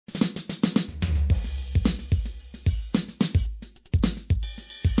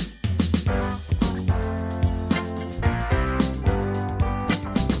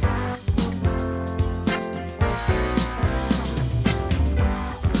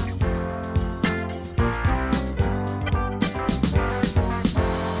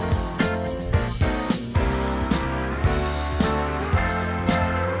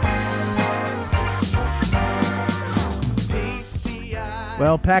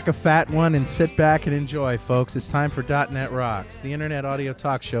Well, pack a fat one and sit back and enjoy, folks. It's time for .NET Rocks, the internet audio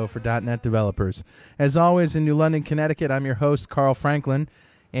talk show for .NET developers. As always, in New London, Connecticut, I'm your host, Carl Franklin.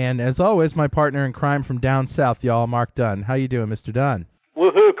 And as always, my partner in crime from down south, y'all, Mark Dunn. How you doing, Mr. Dunn?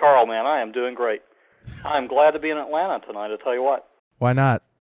 Woohoo, Carl, man. I am doing great. I'm glad to be in Atlanta tonight, I'll tell you what. Why not?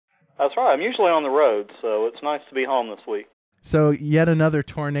 That's right. I'm usually on the road, so it's nice to be home this week. So yet another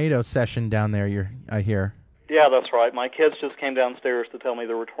tornado session down there, I hear. Yeah, that's right. My kids just came downstairs to tell me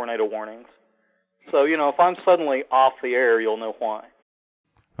there were tornado warnings. So, if I'm suddenly off the air, you'll know why.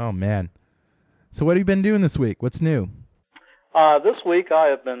 Oh, man. So what have you been doing this week? What's new? This week I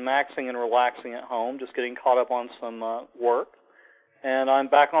have been maxing and relaxing at home, just getting caught up on some work. And I'm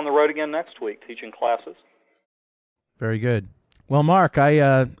back on the road again next week, teaching classes. Very good. Well, Mark,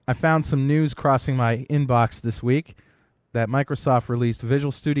 I found some news crossing my inbox this week that Microsoft released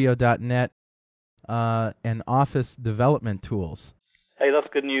Visual Studio.NET and Office development tools. Hey, that's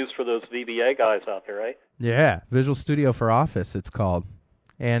good news for those VBA guys out there, eh? Yeah, Visual Studio for Office, it's called.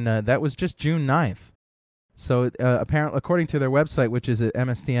 And that was just June 9th. So apparently, according to their website, which is at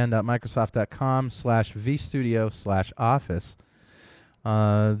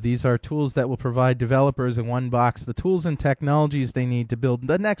msdn.microsoft.com/vstudio/office, these are tools that will provide developers in one box the tools and technologies they need to build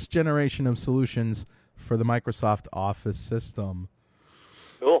the next generation of solutions for the Microsoft Office system.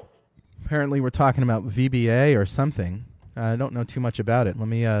 Cool. Apparently, we're talking about VBA or something. I don't know too much about it. Let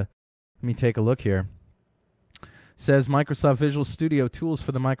me take a look here. It says Microsoft Visual Studio tools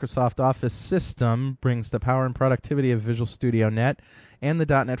for the Microsoft Office system brings the power and productivity of Visual Studio Net and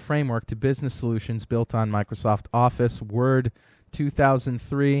the .NET framework to business solutions built on Microsoft Office, Word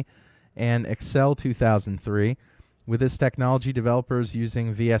 2003, and Excel 2003. With this technology, developers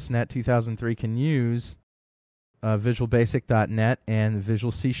using VSNet 2003 can use Visual Basic.NET and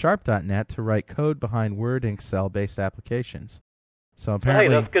Visual C#.NET to write code behind Word and Excel-based applications. So apparently,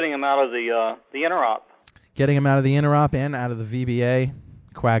 hey, that's getting them out of the interop. Getting them out of the interop and out of the VBA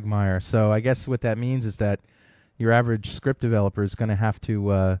quagmire. So I guess what that means is that your average script developer is going to have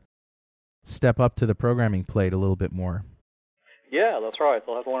to step up to the programming plate a little bit more. Yeah, that's right.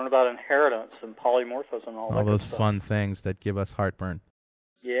 They'll have to learn about inheritance and polymorphism and all those stuff. Fun things that give us heartburn.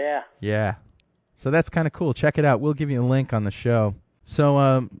 Yeah. Yeah. So that's kind of cool. Check it out. We'll give you a link on the show.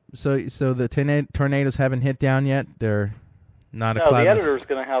 So the tornadoes haven't hit down yet. They're not a cloudless. No, the editor's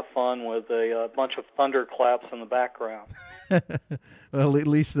going to have fun with a bunch of thunderclaps in the background. Well, at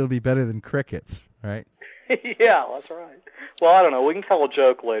least it'll be better than crickets, right? Yeah, that's right. Well, I don't know. We can tell a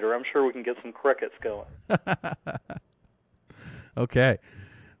joke later. I'm sure we can get some crickets going. Okay.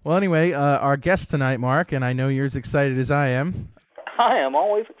 Well, anyway, our guest tonight, Mark, and I know you're as excited as I am. I am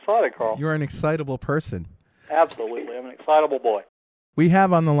always excited, Carl. You're an excitable person. Absolutely. I'm an excitable boy. We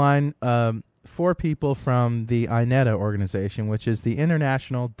have on the line 4 people from the Ineta organization, which is the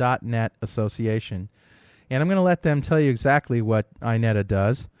International .NET Association. And I'm going to let them tell you exactly what Ineta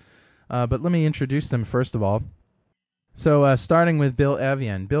does. But let me introduce them first of all. So starting with Bill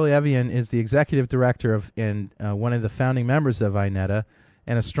Evian. Bill Evian is the executive director and one of the founding members of Ineta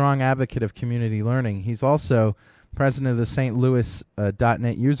and a strong advocate of community learning. He's also president of the St. Louis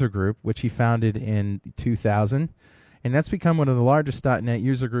 .NET user group, which he founded in 2000. And that's become one of the largest .NET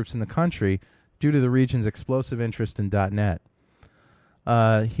user groups in the country due to the region's explosive interest in .NET.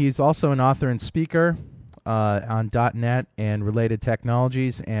 He's also an author and speaker on .NET and related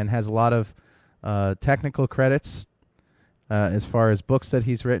technologies and has a lot of technical credits as far as books that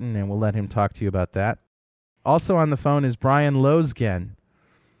he's written, and we'll let him talk to you about that. Also on the phone is Brian Losgen,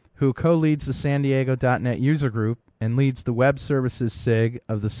 who co-leads the San Diego .NET user group and leads the Web Services SIG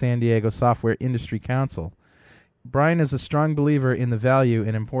of the San Diego Software Industry Council. Brian is a strong believer in the value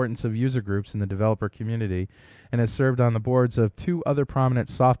and importance of user groups in the developer community and has served on the boards of 2 other prominent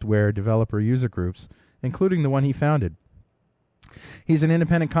software developer user groups, including the one he founded. He's an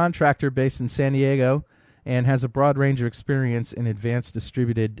independent contractor based in San Diego and has a broad range of experience in advanced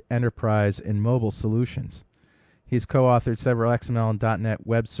distributed enterprise and mobile solutions. He's co-authored several XML and .NET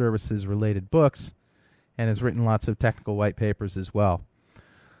web services related books and has written lots of technical white papers as well.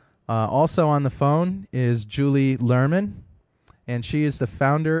 Also on the phone is Julie Lerman, and she is the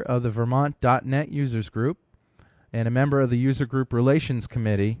founder of the Vermont .NET Users Group and a member of the User Group Relations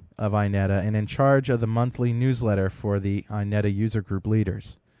Committee of Ineta and in charge of the monthly newsletter for the Ineta User Group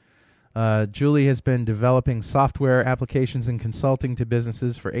leaders. Julie has been developing software applications and consulting to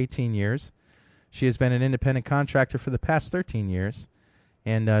businesses for 18 years. She has been an independent contractor for the past 13 years,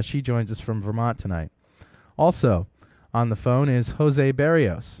 and she joins us from Vermont tonight. Also on the phone is Jose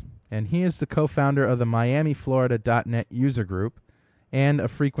Barrios, and he is the co-founder of the Miami, Florida .NET User Group and a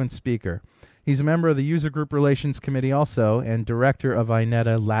frequent speaker. He's a member of the User Group Relations Committee also and director of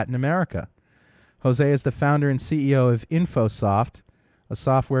Ineta Latin America. Jose is the founder and CEO of InfoSoft, a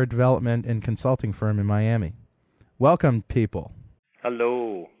software development and consulting firm in Miami. Welcome, people.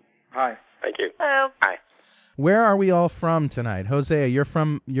 Hello. Hi. Thank you. Hello. Hi. Where are we all from tonight? Hosea,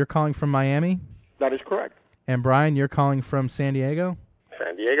 you're calling from Miami? That is correct. And Brian, you're calling from San Diego?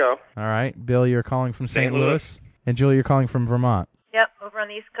 San Diego. All right. Bill, you're calling from St. Louis. And Julie, you're calling from Vermont. Yep, over on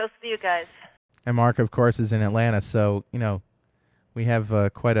the East Coast with you guys. And Mark, of course, is in Atlanta. So, we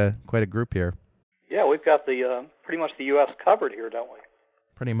have quite a group here. Yeah, we've got the pretty much the U.S. covered here, don't we?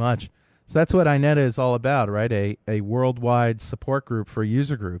 Pretty much. So that's what Ineta is all about, right? A worldwide support group for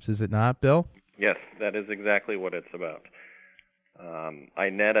user groups, is it not, Bill? Yes, that is exactly what it's about.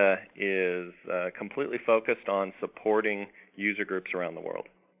 Ineta is completely focused on supporting user groups around the world,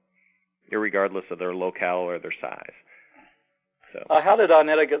 irregardless of their locale or their size. So, how did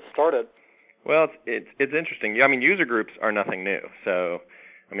Ineta get started? well, it's interesting. I mean, user groups are nothing new. So,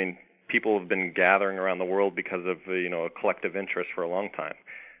 I mean, people have been gathering around the world because of a collective interest for a long time.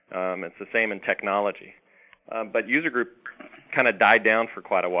 It's the same in technology, but user group kind of died down for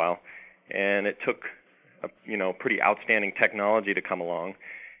quite a while, and it took pretty outstanding technology to come along.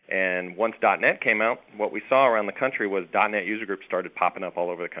 And once .NET came out, what we saw around the country was .NET user groups started popping up all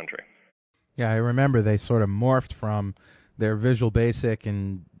over the country. Yeah, I remember they sort of morphed from their Visual Basic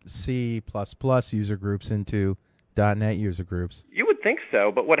and C++ user groups into .NET user groups. You would think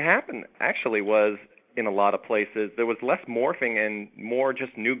so, but what happened actually was in a lot of places there was less morphing and more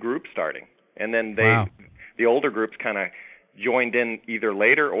just new groups starting. And then the older groups kind of joined in either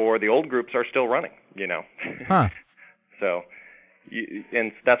later or the old groups are still running, Huh. So,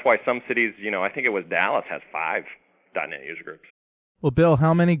 and that's why some cities, I think it was Dallas, has 5 .NET user groups. Well, Bill,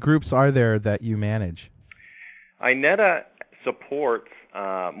 how many groups are there that you manage? Ineta supports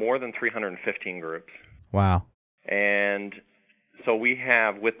more than 315 groups. Wow. And so we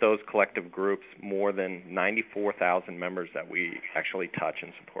have, with those collective groups, more than 94,000 members that we actually touch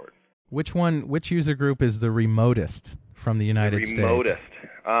and support. Which user group is the remotest from the United States? Remotest.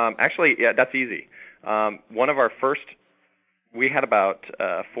 Actually, yeah, that's easy. One of our first, we had about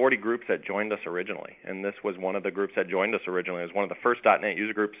 40 groups that joined us originally, and this was one of the groups that joined us originally. It was one of the first .NET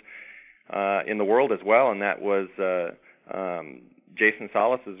user groups in the world as well, and that was Jason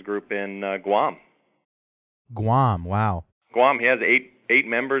Salas's group in Guam. Guam, wow. Guam, he has eight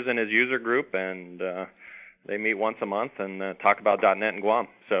members in his user group, and they meet once a month and talk about .NET in Guam.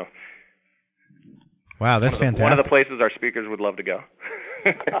 So, wow, that's fantastic. One of the places our speakers would love to go.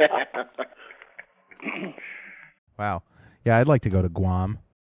 Wow. Yeah, I'd like to go to Guam.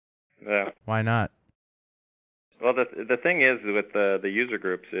 Yeah. Why not? Well, the thing is with the user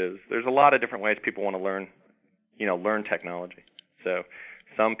groups is there's a lot of different ways people want to learn technology. So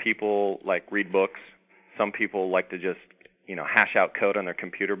some people like read books. Some people like to just hash out code on their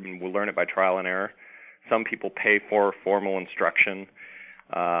computer and will learn it by trial and error. Some people pay for formal instruction,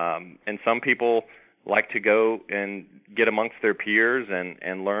 and some people like to go and get amongst their peers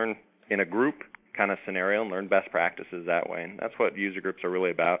and learn in a group kind of scenario and learn best practices that way. And that's what user groups are really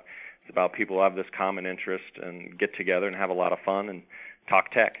about. It's about people who have this common interest and get together and have a lot of fun and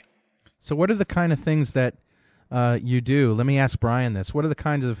talk tech. So what are the kind of things that you do? Let me ask Brian this. What are the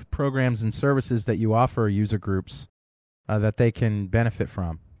kinds of programs and services that you offer user groups that they can benefit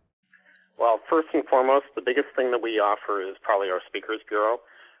from? Well, first and foremost, the biggest thing that we offer is probably our Speakers Bureau,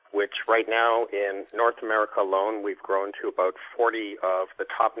 which right now in North America alone, we've grown to about 40 of the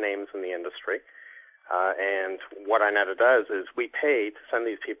top names in the industry. And what Ineta does is we pay to send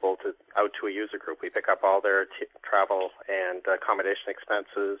these people out to a user group. We pick up all their travel and accommodation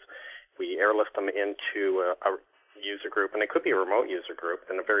expenses. We airlift them into a user group, and it could be a remote user group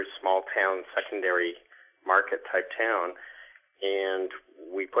in a very small town, secondary market type town. And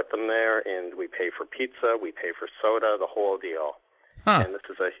we put them there, and we pay for pizza, we pay for soda, the whole deal. Huh. And this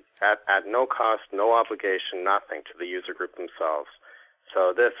is at no cost, no obligation, nothing to the user group themselves.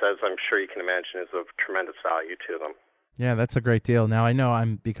 So this, as I'm sure you can imagine, is of tremendous value to them. Yeah, that's a great deal. Now, I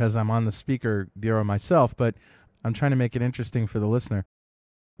know because I'm on the speaker bureau myself, but I'm trying to make it interesting for the listener.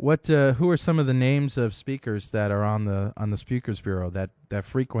 Who are some of the names of speakers that are on the speakers bureau that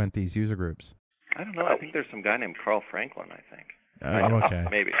frequent these user groups? I don't know. I think there's some guy named Carl Franklin, I think. Okay.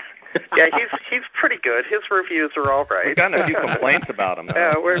 Maybe. Yeah, he's pretty good. His reviews are all right. We've gotten a few complaints about him.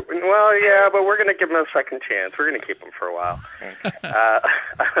 Yeah, but we're going to give him a second chance. We're going to keep him for a while.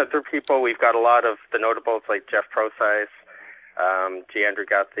 Other people, we've got a lot of the notables like Jeff Procyse, G. Andrew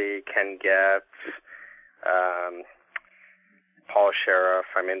Guthrie, Ken Getz, Paul Sheriff.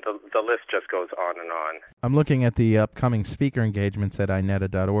 I mean, the list just goes on and on. I'm looking at the upcoming speaker engagements at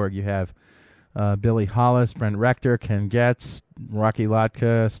ineta.org. You have Billy Hollis, Brent Rector, Ken Getz, Rocky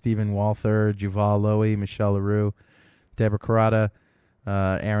Lotka, Stephen Walther, Juval Lowy, Michelle LaRue, Deborah Carrata,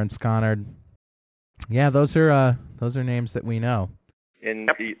 Aaron Sconnard. Yeah, those are names that we know. And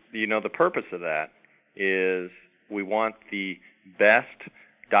the purpose of that is we want the best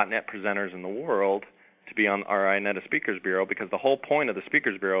 .NET presenters in the world to be on our Ineta Speakers Bureau, because the whole point of the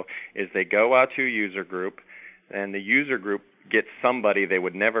Speakers Bureau is they go out to a user group, and the user group gets somebody they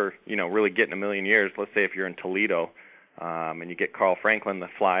would never, really get in a million years. Let's say if you're in Toledo, and you get Carl Franklin to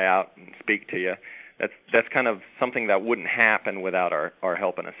fly out and speak to you. That's kind of something that wouldn't happen without our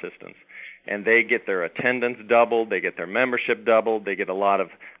help and assistance. And they get their attendance doubled, they get their membership doubled, they get a lot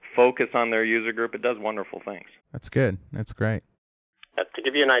of focus on their user group. It does wonderful things. That's good. That's great. To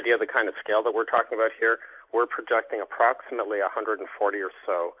give you an idea of the kind of scale that we're talking about here, we're projecting approximately 140 or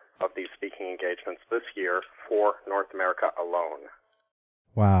so of these speaking engagements this year for North America alone.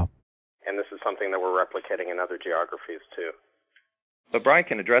 Wow. And this is something that we're replicating in other geographies too. But Brian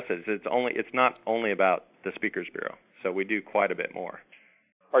can address it. It's not only about the Speakers Bureau, so we do quite a bit more.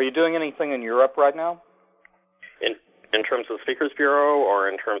 Are you doing anything in Europe right now? In terms of Speakers Bureau, or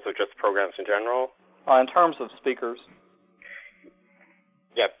in terms of just programs in general? In terms of speakers.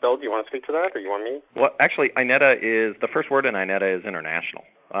 Yeah, Bill, do you want to speak to that, or you want me? Well, actually, the first word in Ineta is international.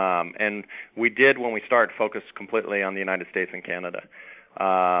 And we did, when we started, focus completely on the United States and Canada.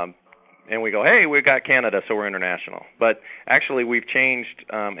 And we go, hey, we got Canada, so we're international. But actually, we've changed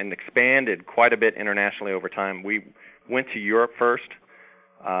and expanded quite a bit internationally over time. We went to Europe first,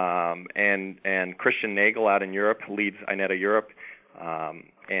 and Christian Nagel out in Europe leads Ineta Europe.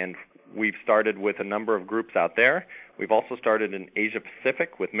 And we've started with a number of groups out there. We've also started in Asia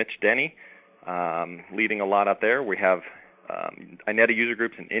Pacific with Mitch Denny, leading a lot out there. We have Ineta user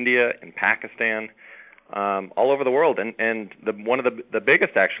groups in India, in Pakistan, all over the world. And one of the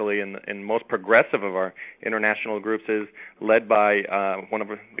biggest, actually, and most progressive of our international groups is led by one of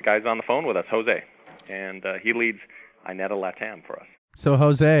the guys on the phone with us, Jose. And he leads Ineta Latam for us. So,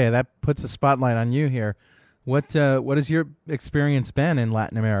 Jose, that puts a spotlight on you here. What has your experience been in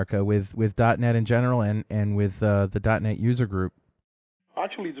Latin America with .NET in general and with the .NET user group?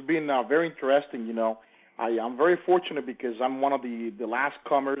 Actually, it's been very interesting. I'm very fortunate because I'm one of the last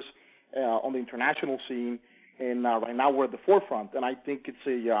comers on the international scene, and right now we're at the forefront. And I think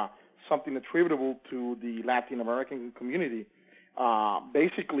it's something attributable to the Latin American community.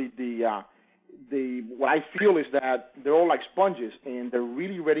 Basically, what I feel is that they're all like sponges, and they're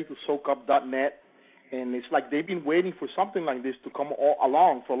really ready to soak up .NET. And it's like they've been waiting for something like this to come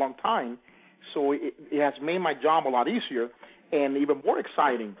along for a long time. So it has made my job a lot easier and even more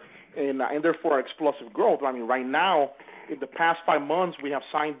exciting, and therefore explosive growth. I mean, right now, in the past 5 months, we have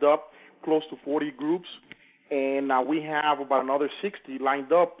signed up close to 40 groups, and we have about another 60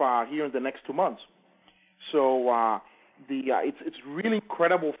 lined up here in the next 2 months. So it's really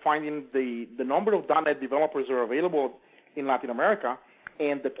incredible finding the number of .NET developers that are available in Latin America,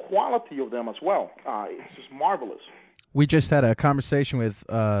 and the quality of them as well. It's just marvelous. We just had a conversation with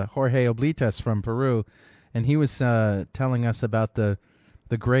Jorge Oblitas from Peru, and he was telling us about the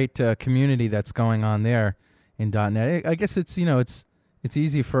great community that's going on there in .NET. I guess it's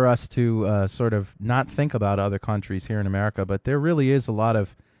easy for us to sort of not think about other countries here in America, but there really is a lot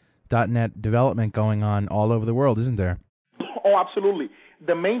of .NET development going on all over the world, isn't there? Oh, absolutely.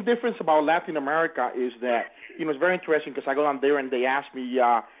 The main difference about Latin America is that, it's very interesting because I go down there and they ask me,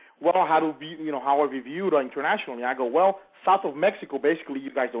 how are we viewed internationally? I go, well, south of Mexico, basically,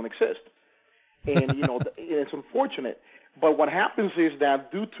 you guys don't exist. And, it's unfortunate. But what happens is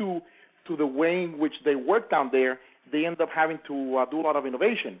that due to the way in which they work down there, they end up having to do a lot of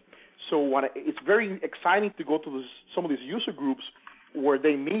innovation. So it's very exciting to go to some of these user groups where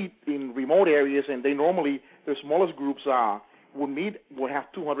they meet in remote areas, and they normally, their smallest groups will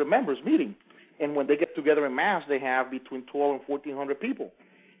have 200 members meeting. And when they get together in mass, they have between 12 and 1,400 people.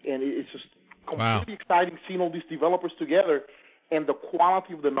 And it's just completely exciting seeing all these developers together and the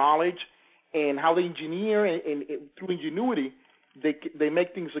quality of the knowledge and how they engineer and through ingenuity, they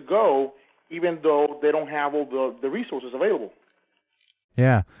make things go even though they don't have all the resources available.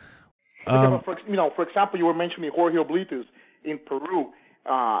 Yeah. For example, you were mentioning Jorge Oblitas in Peru.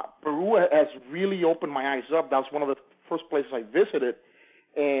 Peru has really opened my eyes up. That was one of the first places I visited.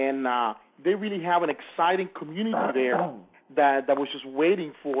 And they really have an exciting community there that was just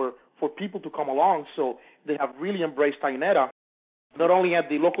waiting for people to come along. So they have really embraced Ineta, not only at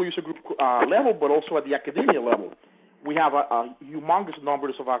the local user group level, but also at the academia level. We have a humongous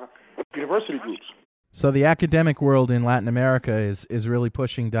numbers of our university groups. So the academic world in Latin America is really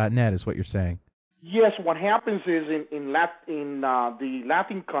pushing .NET, is what you're saying? Yes. What happens is in the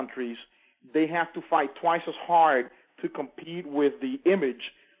Latin countries, they have to fight twice as hard to compete with the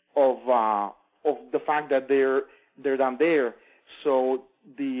image of the fact that they're down there. So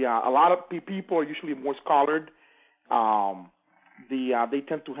a lot of people are usually more scholared. They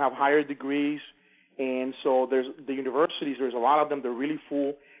tend to have higher degrees, and so there's the universities. There's a lot of them. They're really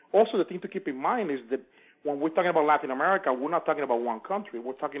full. Also, the thing to keep in mind is that when we're talking about Latin America, we're not talking about one country.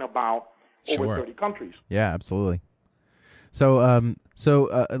 We're talking about over 30 countries. Yeah, absolutely. So,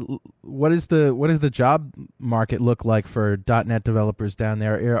 what is the job market look like for .NET developers down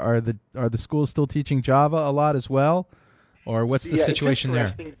there? Are the schools still teaching Java a lot as well, or what's the situation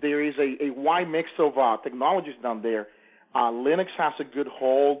there? There is a wide mix of technologies down there. Linux has a good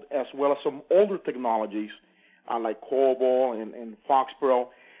hold, as well as some older technologies like COBOL and Foxborough.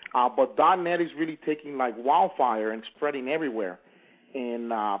 But .NET is really taking like wildfire and spreading everywhere,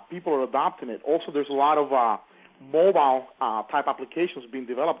 and people are adopting it. Also, there's a lot of mobile type applications being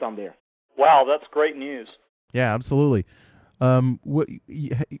developed down there. Wow, that's great news. Yeah, absolutely.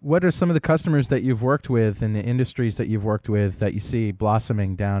 What are some of the customers that you've worked with and the industries that you've worked with that you see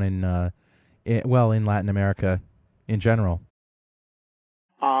blossoming down in Latin America in general?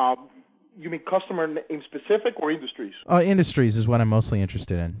 You mean customer in specific or industries? Industries is what I'm mostly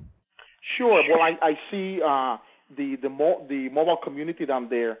interested in. Sure. Well, I see the mobile community down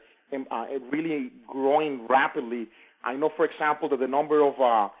there really growing rapidly. I know, for example, that the number of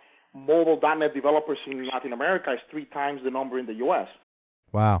mobile .NET developers in Latin America is 3 times the number in the U.S.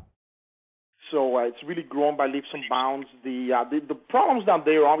 Wow. So it's really grown by leaps and bounds. The problems down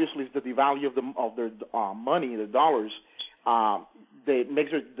there, obviously, is that the value of their money, the dollars, they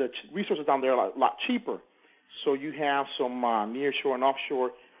makes the resources down there a lot cheaper. So you have some nearshore and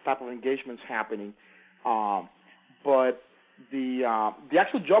offshore type of engagements happening. But the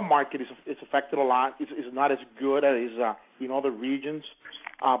actual job market is affected a lot. It's not as good as in other regions,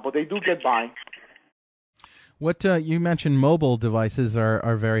 but they do get by. What you mentioned, mobile devices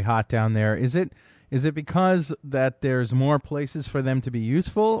are very hot down there. Is it because that there's more places for them to be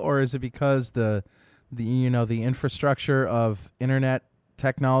useful, or is it because the infrastructure of internet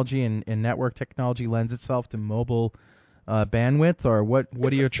technology and network technology lends itself to mobile bandwidth, or what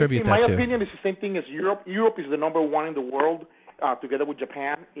do you attribute that to? In my opinion, it's the same thing as Europe. Europe is the number one in the world, together with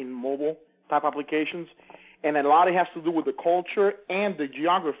Japan, in mobile type applications, and a lot of it has to do with the culture and the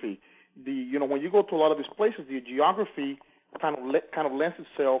geography. When you go to a lot of these places, the geography kind of lends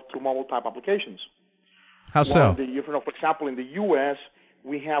itself to mobile type applications. How so? For example, in the U.S.,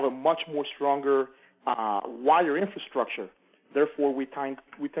 we have a much more stronger wire infrastructure. Therefore, we tend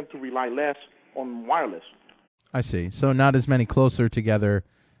to rely less on wireless. I see. So not as many closer together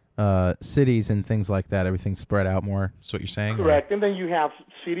cities and things like that. Everything's spread out more. Is what you're saying? Correct. Or? And then you have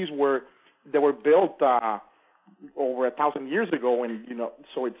cities that were built over 1,000 years ago, and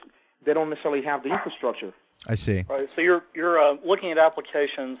so they don't necessarily have the infrastructure. I see. Right. So you're looking at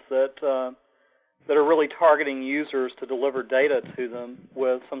applications that are really targeting users to deliver data to them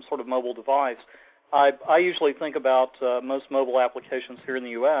with some sort of mobile device. I usually think about most mobile applications here in the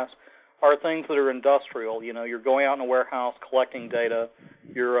U.S. are things that are industrial. You're going out in a warehouse collecting data.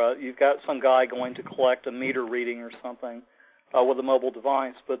 You've got some guy going to collect a meter reading or something with a mobile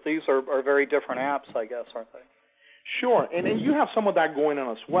device. But these are very different apps, I guess, aren't they? Sure, and you have some of that going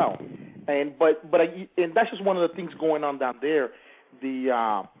on as well. And that's just one of the things going on down there.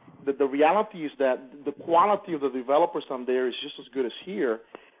 The reality is that the quality of the developers down there is just as good as here.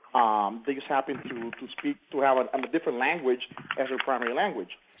 They just happen to have a different language as their primary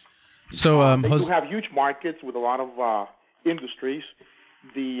language. So they do have huge markets with a lot of industries.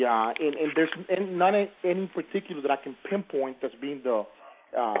 And there's none in particular that I can pinpoint that's being the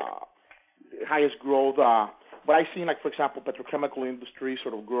highest growth. But I've seen, for example, petrochemical industry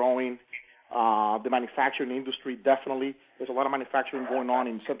sort of growing. The manufacturing industry, definitely. There's a lot of manufacturing going on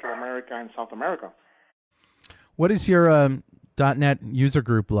in Central America and South America. What is your .NET user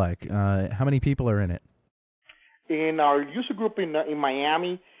group like? How many people are in it? In our user group in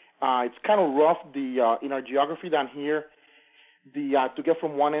Miami, it's kind of rough. In our geography down here, to get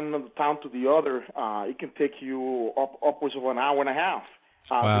from one end of the town to the other, it can take you upwards of an hour and a half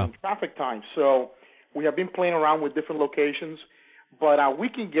in traffic time. So we have been playing around with different locations, but we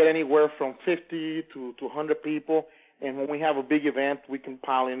can get anywhere from 50 to 100 people, and when we have a big event, we can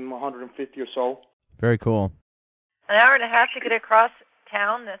pile in 150 or so. Very cool. An hour and a half to get across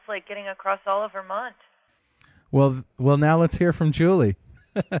town, that's like getting across all of Vermont. Well, now let's hear from Julie.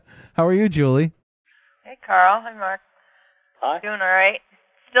 How are you, Julie? Hey, Carl. Hi, Mark. Hi. Doing all right.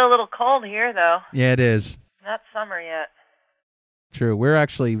 Still a little cold here, though. Yeah, it is. Not summer yet. True. We're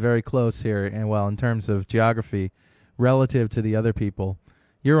actually very close here, and in terms of geography, relative to the other people.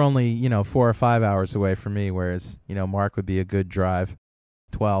 You're only 4 or 5 hours away from me, whereas Mark would be a good drive,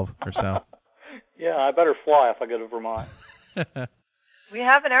 12 or so. Yeah, I better fly if I go to Vermont. We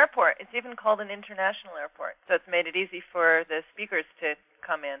have an airport. It's even called an international airport, so it's made it easy for the speakers to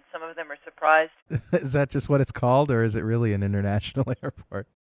come in. Some of them are surprised. Is that just what it's called, or is it really an international airport?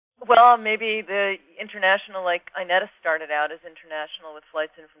 Well, maybe the international, like Ineta started out as international with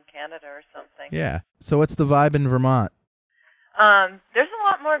flights in from Canada or something. Yeah. So what's the vibe in Vermont? There's a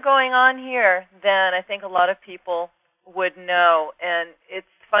lot more going on here than I think a lot of people would know. And it's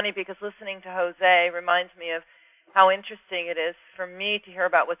funny because listening to Jose reminds me of how interesting it is for me to hear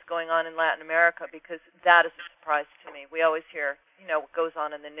about what's going on in Latin America, because that is a surprise to me. We always hear, what goes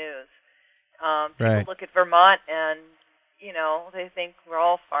on in the news. People look at Vermont and, they think we're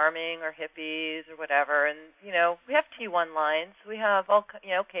all farming or hippies or whatever. And, we have T1 lines. We have all,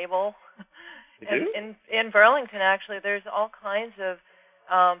 cable. In Burlington, actually, there's all kinds of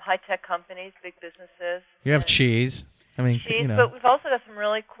high-tech companies, big businesses. You have cheese. I mean, cheese, but we've also got some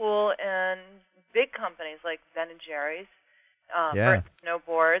really cool and big companies like Ben & Jerry's, Burt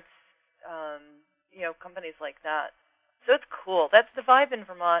Snowboards, companies like that. So it's cool. That's the vibe in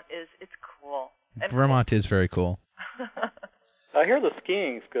Vermont. It's cool. And Vermont is very cool. I hear the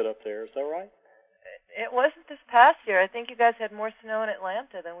skiing's good up there. Is that right? It wasn't this past year. I think you guys had more snow in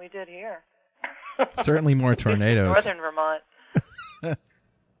Atlanta than we did here. Certainly more tornadoes. Northern Vermont.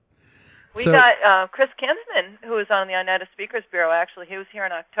 We got Chris Kinsman, who was on the Ineta Speakers Bureau, actually. He was here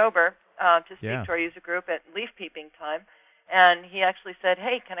in October to speak to our user group at leaf peeping time. And he actually said,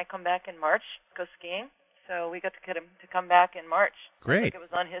 hey, can I come back in March, go skiing? So we got to get him to come back in March. Great. I think it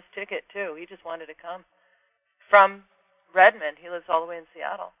was on his ticket, too. He just wanted to come. From Redmond. He lives all the way in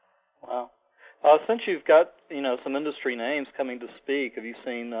Seattle. Wow. Since you've got, some industry names coming to speak, have you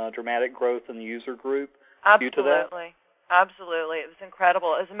seen dramatic growth in the user group due to that? Absolutely. It was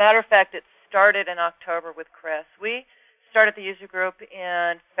incredible. As a matter of fact, it started in October with Chris. We started the user group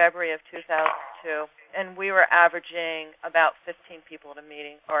in February of 2002, and we were averaging about 15 people at a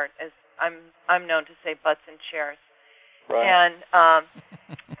meeting, or as I'm known to say, butts in chairs. Right. And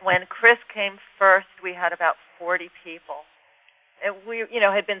when Chris came first, we had about 40 people. And we,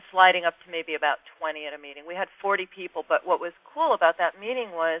 had been sliding up to maybe about 20 at a meeting. We had 40 people, but what was cool about that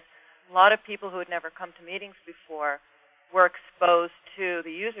meeting was a lot of people who had never come to meetings before were exposed to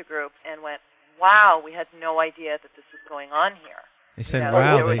the user group and went, wow, we had no idea that this was going on here. They said,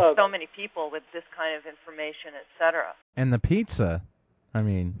 wow. There were so many people with this kind of information, et cetera. And the pizza, I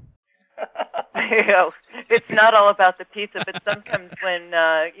mean. It's not all about the pizza, but sometimes when,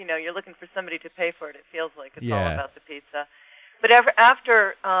 you're looking for somebody to pay for it, it feels like it's all about the pizza. But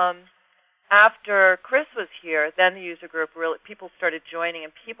after Chris was here, then the user group people started joining,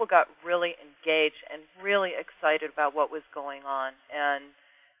 and people got really engaged and really excited about what was going on. And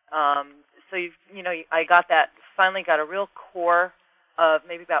so I finally got a real core of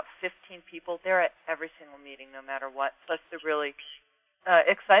maybe about 15 people. They're at every single meeting, no matter what. Plus, they're really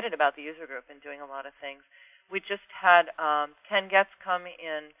excited about the user group and doing a lot of things. We just had Ken Getz come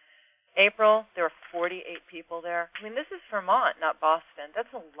in April. There were 48 people there. I mean, this is Vermont, not Boston.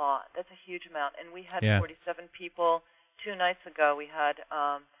 That's a lot. That's a huge amount. And we had 47 people 2 nights ago. We had,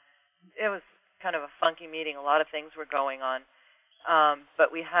 it was kind of a funky meeting. A lot of things were going on.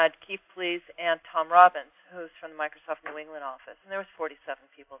 But we had Keith Please and Tom Robbins, who's from the Microsoft New England office. And there was 47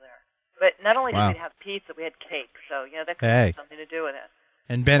 people there. But not only did we have pizza, we had cake. So, that could have something to do with it.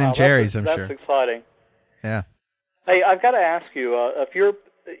 And Ben and Jerry's, I'm sure. That's exciting. Yeah. Hey, I've got to ask you, if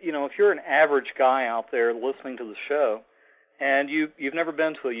you're an average guy out there listening to the show, and you've never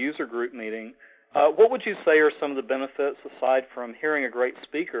been to a user group meeting, what would you say are some of the benefits, aside from hearing a great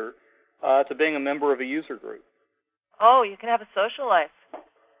speaker, to being a member of a user group? Oh, you can have a social life.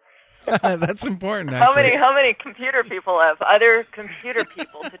 That's important, actually. How many computer people have other computer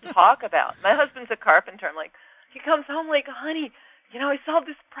people to talk about? My husband's a carpenter. I'm like, he comes home like, honey, I solved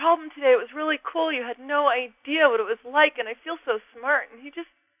this problem today. It was really cool. You had no idea what it was like, and I feel so smart. And he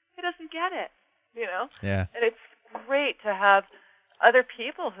doesn't get it, Yeah. And it's great to have other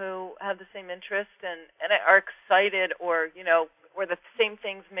people who have the same interest and are excited, or the same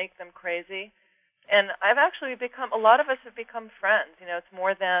things make them crazy. And I've actually a lot of us have become friends. It's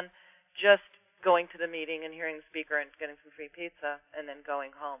more than just going to the meeting and hearing the speaker and getting some free pizza and then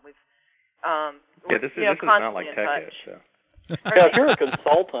going home. This is not like Tech Ed, so. Yeah, if you're a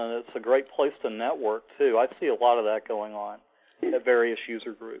consultant, it's a great place to network, too. I see a lot of that going on at various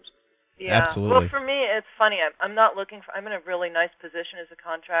user groups. Yeah. Absolutely. Well, for me, it's funny. I'm not looking for. I'm in a really nice position as a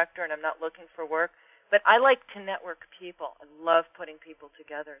contractor, and I'm not looking for work. But I like to network people. I love putting people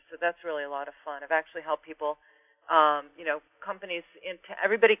together. So that's really a lot of fun. I've actually helped people companies,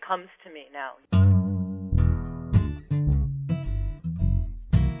 everybody comes to me now.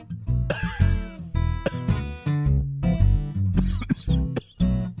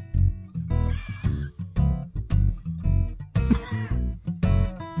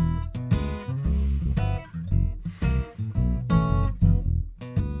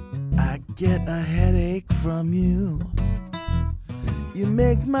 I get a headache from you. You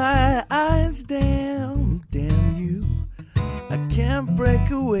make my eyes damn you. I can't break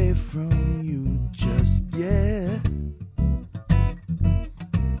away from you just yet.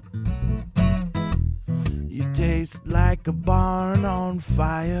 You taste like a barn on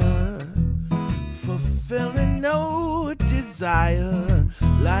fire, fulfilling no desire,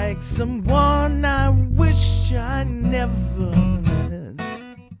 like someone I wish I never met.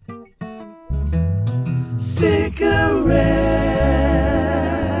 Cigarette,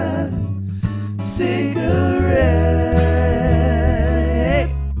 cigarette.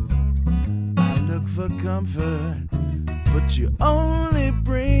 I look for comfort, but you only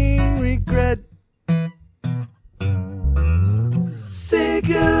bring regret.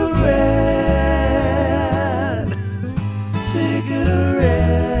 Cigarette, cigarette.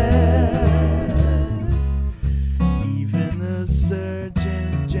 Even the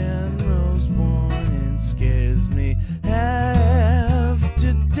Surgeon General's warning scares me half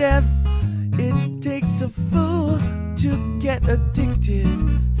to death. It takes a fool to get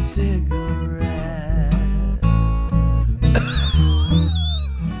addicted. Cigarette.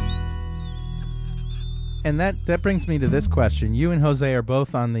 And that brings me to this question. You and Jose are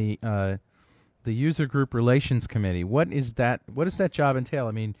both on the user group relations committee. What is that? What does that job entail?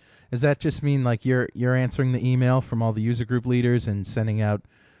 I mean, does that just mean like you're answering the email from all the user group leaders and sending out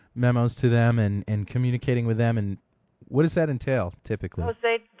memos to them and communicating with them? And what does that entail typically? Jose,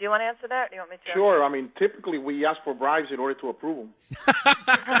 do you want to answer that? Or do you want me to? Sure. I mean, typically we ask for bribes in order to approve them.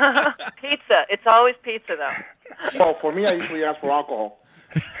 Pizza. It's always pizza, though. Well, for me, I usually ask for alcohol.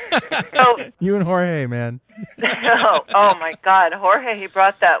 You and Jorge, man. oh my God, Jorge! He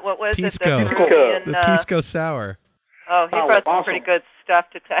brought that. What was Pisco. it? The Peruvian, the Pisco sour. Oh, he brought some pretty good stuff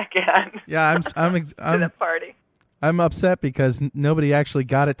to tack in. Yeah, I'm to the party. I'm upset because nobody actually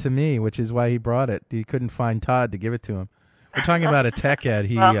got it to me, which is why he brought it. He couldn't find Todd to give it to him. We're talking about a tech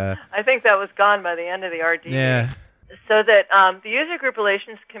ed. I think that was gone by the end of the RD. Yeah. So that the User Group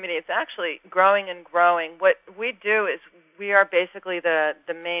Relations Committee is actually growing and growing. What we do is we are basically the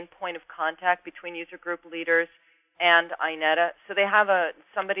main point of contact between user group leaders and Ineta. So they have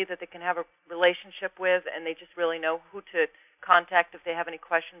somebody that they can have a relationship with, and they just really know who to contact if they have any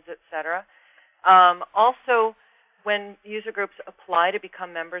questions, etc. Also, when user groups apply to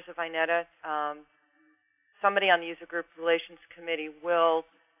become members of Ineta, somebody on the User Group Relations Committee will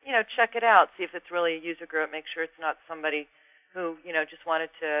check it out, see if it's really a user group, make sure it's not somebody who, just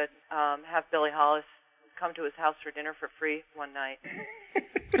wanted to have Billy Hollis come to his house for dinner for free one night.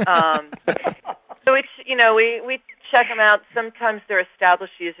 So it's, we check them out. Sometimes they're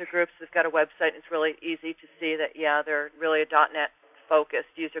established user groups. They've got a website, and it's really easy to see that, they're really a .NET-focused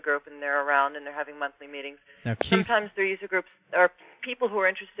user group, and they're around, and they're having monthly meetings. Now, sometimes their user groups are people who are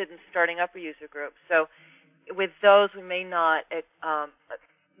interested in starting up a user group. So with those, we may not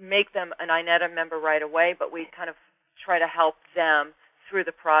make them an Ineta member right away, but we kind of try to help them through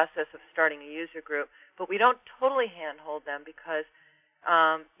the process of starting a user group. But we don't totally handhold them because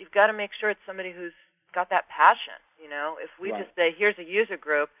you've got to make sure it's somebody who's got that passion. If we just say, here's a user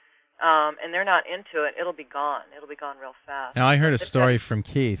group, and they're not into it, it'll be gone. It'll be gone real fast. Now, I heard a story from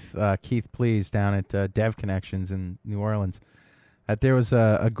Keith Please down at Dev Connections in New Orleans, that there was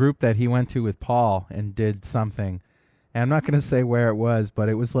a group that he went to with Paul and did something. And I'm not going to say where it was, but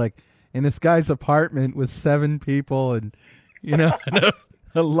it was like in this guy's apartment with 7 people and,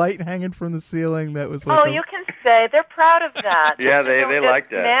 a light hanging from the ceiling that was like you can say. They're proud of that. Yeah, they like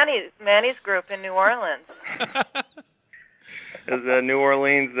that. Manny's group in New Orleans. It's a New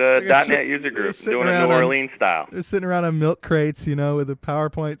Orleans .NET user group doing it New Orleans style. They're sitting around on milk crates, with a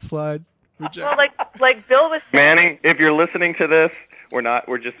PowerPoint slide. Well, like Bill was saying. Manny, if you're listening to this, we're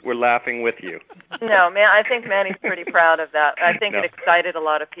laughing with you. No, man, I think Manny's pretty proud of that. I think it excited a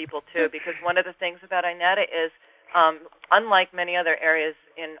lot of people too, because one of the things about Ineta is, unlike many other areas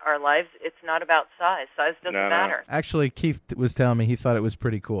in our lives, it's not about size. Size doesn't matter. Actually, Keith was telling me he thought it was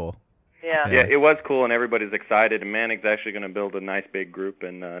pretty cool. Yeah, it was cool, and everybody's excited. And Manning's actually going to build a nice big group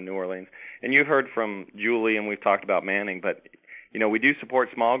in New Orleans. And you've heard from Julie, and we've talked about Manning, but we do support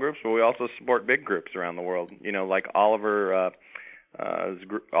small groups, but we also support big groups around the world. Like Oliver's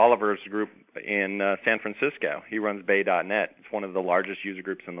group in San Francisco. He runs Bay.net. It's one of the largest user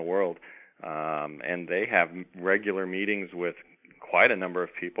groups in the world. and they have regular meetings with quite a number of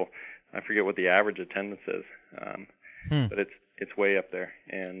people. I forget what the average attendance is, but it's way up there,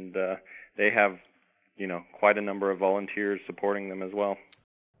 and they have quite a number of volunteers supporting them as well.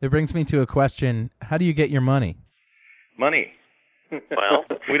 It brings me to a question: how do you get your money? Money. Well,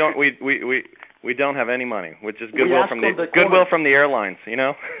 we don't have any money, which is goodwill from the airlines.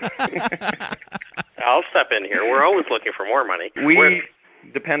 I'll step in here. We're always looking for more money. We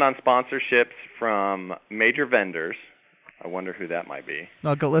depend on sponsorships from major vendors. I wonder who that might be.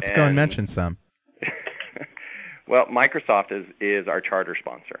 Let's go and mention some. Well, Microsoft is our charter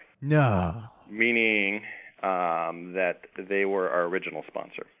sponsor. No. Meaning that they were our original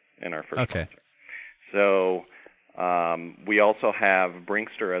sponsor and our first sponsor. So we also have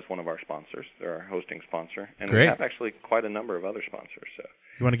Brinkster as one of our sponsors. They're our hosting sponsor. And Great. We have actually quite a number of other sponsors. So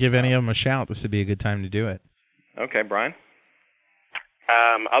you want to give any of them a shout? This would be a good time to do it. Okay, Brian?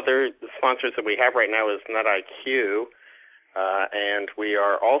 Other sponsors that we have right now is NetIQ. And we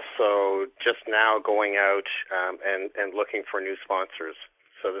are also just now going out and looking for new sponsors.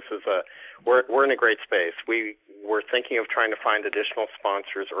 So this is we're in a great space. We were thinking of trying to find additional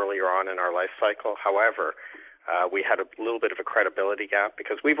sponsors earlier on in our life cycle. However, we had a little bit of a credibility gap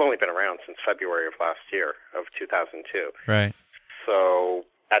because we've only been around since February of last year, of 2002. Right. So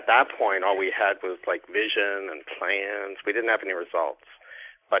at that point, all we had was like vision and plans. We didn't have any results.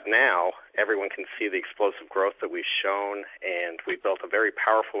 But now everyone can see the explosive growth that we've shown, and we've built a very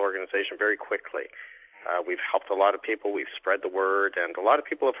powerful organization very quickly. We've helped a lot of people. We've spread the word, and a lot of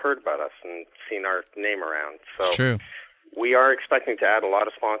people have heard about us and seen our name around. So True. We are expecting to add a lot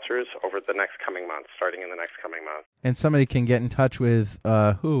of sponsors over the next coming months, starting in the next coming month. And somebody can get in touch with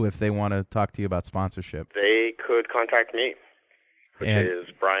who if they want to talk to you about sponsorship? They could contact me, which is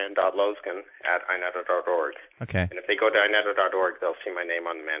brian.losgan@ineta.org. Okay. And if they go to ineta.org, they'll see my name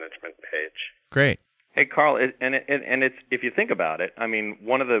on the management page. Great. Hey, Carl, and it's if you think about it, I mean,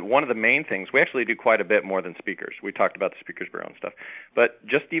 one of the main things, we actually do quite a bit more than speakers. We talked about the Speakers Bureau and stuff, but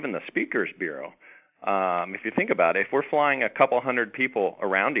just even the Speakers Bureau, if you think about it, if we're flying a couple hundred people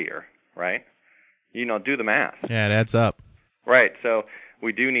around a year, right? Do the math. Yeah, it adds up. Right. So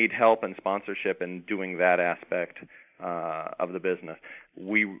we do need help and sponsorship in doing that aspect of the business.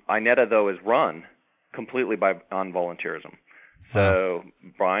 Ineta, though, is run completely on volunteerism. So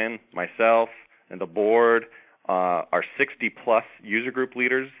Brian, myself, and the board, our 60-plus user group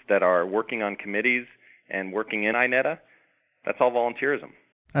leaders that are working on committees and working in Ineta, that's all volunteerism.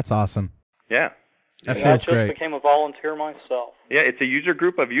 That's awesome. Yeah. That feels great. I just became a volunteer myself. Yeah, it's a user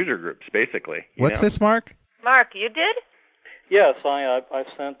group of user groups, basically. What's this, Mark? Mark, you did? Yes, I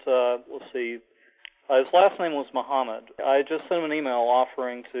sent, let's see, his last name was Muhammad. I just sent him an email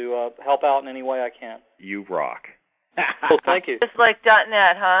offering to help out in any way I can. You rock. Well, thank you. Just like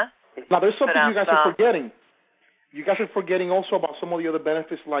 .NET, huh? Now, there's something you guys are forgetting. You guys are forgetting also about some of the other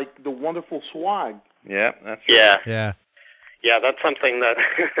benefits, like the wonderful swag. Yeah, that's right. Yeah. Yeah, that's something that,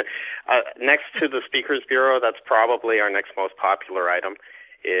 next to the Speakers Bureau, that's probably our next most popular item,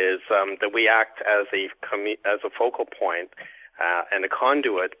 is that we act as a focal point and a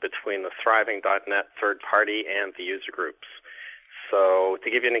conduit between the thriving.net third party and the user groups. So to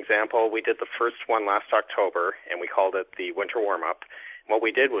give you an example, we did the first one last October, and we called it the Winter Warm-Up. What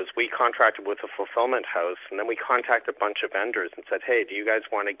we did was we contracted with a fulfillment house, and then we contacted a bunch of vendors and said, hey, do you guys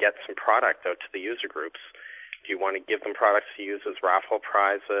want to get some product out to the user groups? Do you want to give them products to use as raffle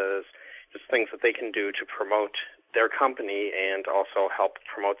prizes, just things that they can do to promote their company and also help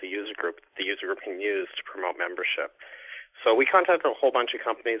promote the user group that the user group can use to promote membership? So we contacted a whole bunch of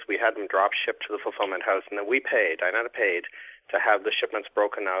companies. We had them drop ship to the fulfillment house, and then Ineta paid to have the shipments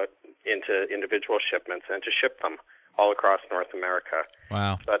broken out into individual shipments and to ship them all across North America.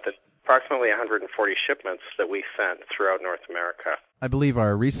 Wow. So that's approximately 140 shipments that we sent throughout North America. I believe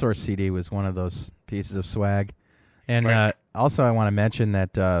our resource CD was one of those pieces of swag. And Right. Also I want to mention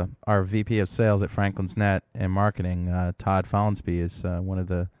that our VP of Sales at Franklin's Net and Marketing, Todd Follansby, is one of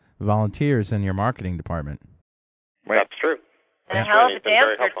the volunteers in your marketing department. Right. That's true. And a hell of a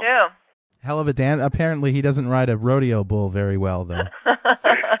dancer, too. Hell of a dance. Apparently he doesn't ride a rodeo bull very well, though.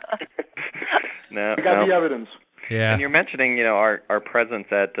 No. We got the evidence. Yeah. And you're mentioning, our presence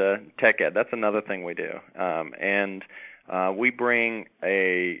at TechEd. That's another thing we do. We bring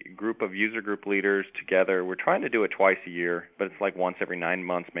a group of user group leaders together. We're trying to do it twice a year, but it's like once every 9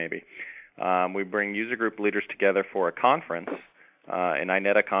 months maybe. We bring user group leaders together for a conference, an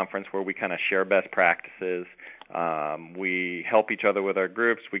Ineta conference, where we kind of share best practices. We help each other with our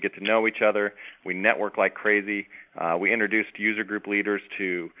groups. We get to know each other. We network like crazy. We introduced user group leaders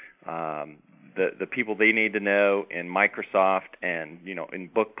to the people they need to know in Microsoft and, in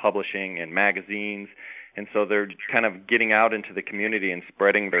book publishing and magazines. And so they're kind of getting out into the community and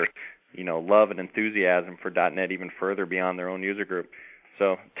spreading their, love and enthusiasm for .NET even further beyond their own user group.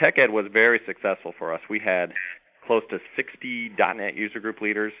 So TechEd was very successful for us. We had close to 60 .NET user group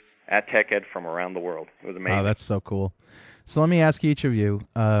leaders at TechEd from around the world. It was amazing. Oh, that's so cool. So let me ask each of you,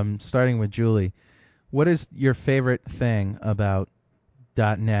 starting with Julie, what is your favorite thing about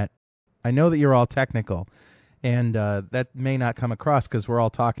 .NET? I know that you're all technical, and that may not come across because we're all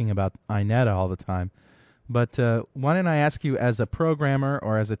talking about Ineta all the time. But why don't I ask you, as a programmer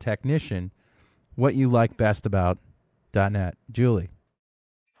or as a technician, what you like best about .NET? Julie.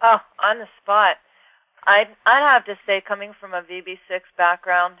 Oh, on the spot. I'd have to say, coming from a VB6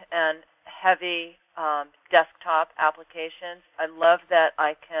 background and heavy desktop applications, I love that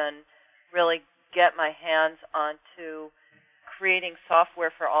I can really get my hands onto creating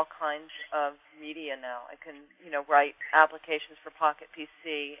software for all kinds of media now. I can, write applications for Pocket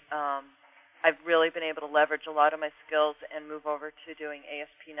PC. I've really been able to leverage a lot of my skills and move over to doing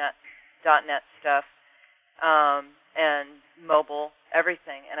ASP.NET stuff and mobile,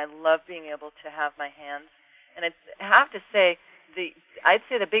 everything. And I love being able to have my hands. And I have to say, I'd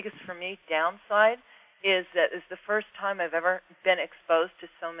say the biggest for me downside is that it's the first time I've ever been exposed to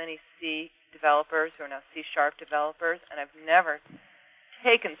so many C developers who are now C# developers, and I've never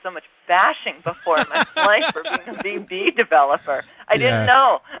taken so much bashing before in my life for being a VB developer. I didn't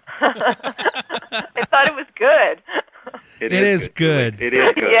know. I thought it was good. It is good. It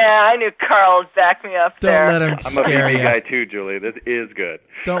is good. Yeah, I knew Carl would back me up Don't there. let him I'm a scare VB you. guy too, Julie. This is good.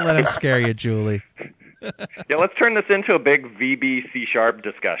 Don't let him scare you, Julie. Yeah, let's turn this into a big VB C#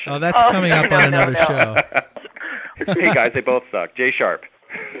 discussion. Oh, that's coming up on another show. Hey guys, they both suck. J#.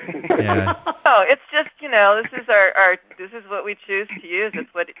 Yeah. Oh, it's just, this is our this is what we choose to use. It's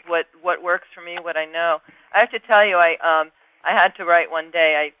what works for me, what I know. I have to tell you, I had to write one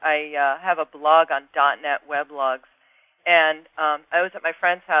day. I have a blog on .NET weblogs, and I was at my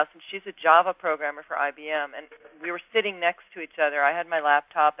friend's house, and she's a Java programmer for IBM, and we were sitting next to each other. I had my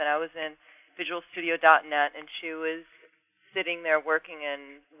laptop, and I was in Visual Studio .NET, and she was sitting there working in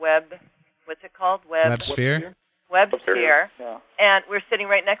what's it called? WebSphere? WebSphere. Yeah. And we were sitting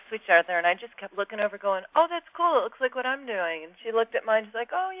right next to each other, and I just kept looking over going, oh, that's cool. It looks like what I'm doing. And she looked at mine, she's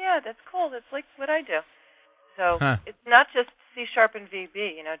like, oh, yeah, that's cool. That's like what I do. So It's not just C# and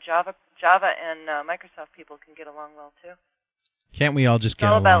VB. Java and Microsoft people can get along well, too. Can't we all just get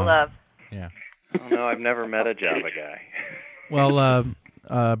along? It's all about love. Yeah. Oh, no, I've never met a Java guy. Well,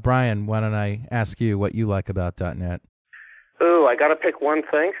 Brian, why don't I ask you what you like about .NET? Ooh, I got to pick one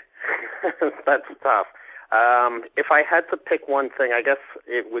thing? That's tough. If I had to pick one thing, I guess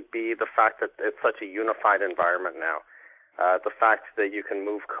it would be the fact that it's such a unified environment now. The fact that you can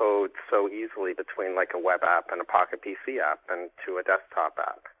move code so easily between like a web app and a Pocket PC app and to a desktop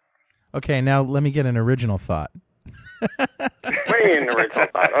app. Okay, now let me get an original thought. What do you mean original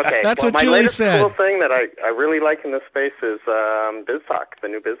thought? Okay, That's what my Julie latest said. cool thing that I really like in this space is BizTalk, the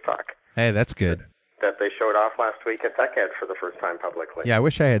new BizTalk. Hey, that's good. That they showed off last week at TechEd for the first time publicly. Yeah, I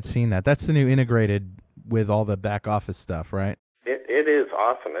wish I had seen that. That's the new integrated with all the back office stuff, right? It is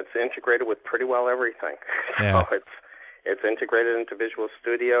awesome. It's integrated with pretty well everything. Yeah. So it's integrated into Visual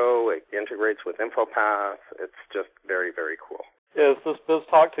Studio. It integrates with InfoPath. It's just very, very cool. Is this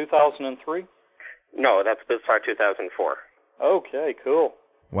BizTalk 2003? No, that's BizTalk 2004. Okay, cool.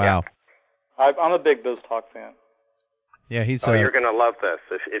 Wow. I'm a big BizTalk fan. Yeah, he's. You're going to love this.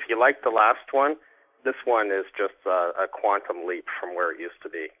 If you like the last one, this one is just a quantum leap from where it used to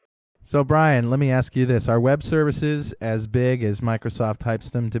be. So, Brian, let me ask you this. Are web services as big as Microsoft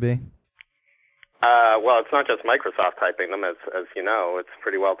types them to be? Well, it's not just Microsoft typing them. As you know, it's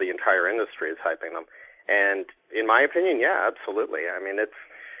pretty well the entire industry is typing them. And in my opinion, yeah, absolutely. I mean,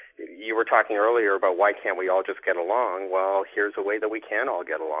 you were talking earlier about why can't we all just get along? Well, here's a way that we can all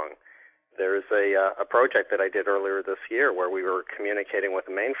get along. There's a project that I did earlier this year where we were communicating with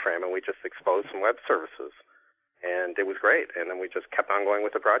the mainframe, and we just exposed some web services. And it was great. And then we just kept on going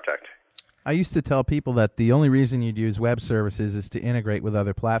with the project. I used to tell people that the only reason you'd use web services is to integrate with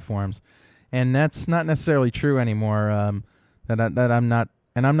other platforms, and that's not necessarily true anymore. I'm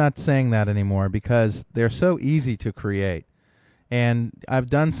not saying that anymore because they're so easy to create. And I've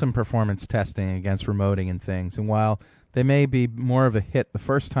done some performance testing against remoting and things, and while they may be more of a hit the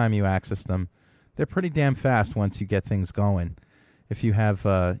first time you access them, they're pretty damn fast once you get things going. If you have,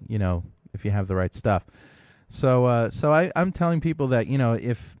 if you have the right stuff. So I'm telling people that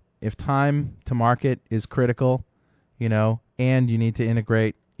if time to market is critical, and you need to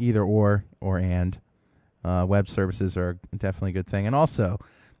integrate either or and web services are definitely a good thing. And also,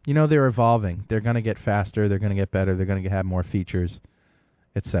 they're evolving. They're going to get faster. They're going to get better. They're going to have more features,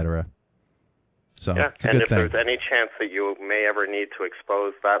 etc. So yeah, it's a and good if thing. there's any chance that you may ever need to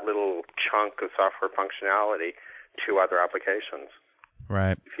expose that little chunk of software functionality to other applications,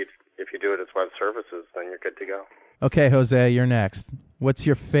 Right. if you do it as web services, then you're good to go. Okay, Jose, you're next. What's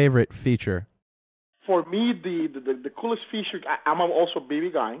your favorite feature? For me, the coolest feature, I'm also a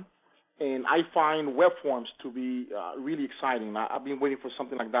BB guy, and I find web forms to be really exciting. I've been waiting for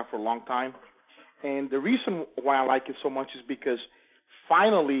something like that for a long time. And the reason why I like it so much is because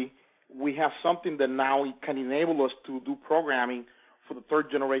finally we have something that now can enable us to do programming for the third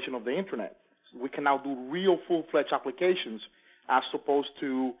generation of the Internet. We can now do real full-fledged applications as opposed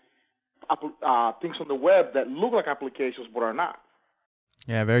to things on the web that look like applications but are not.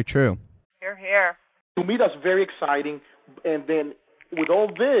 Yeah, very true. Here, here. To me, that's very exciting. And then with all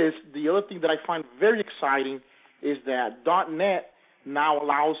this, the other thing that I find very exciting is that .NET now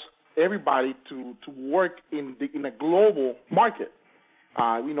allows everybody to work in a global market.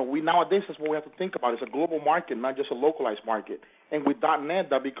 We nowadays, that's what we have to think about. It's a global market, not just a localized market. And with .NET,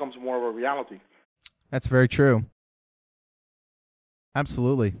 that becomes more of a reality. That's very true.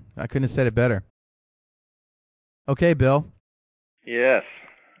 Absolutely. I couldn't have said it better. Okay, Bill. Yes.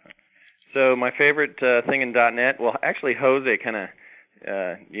 So my favorite thing in .NET, well, actually, Jose kind of,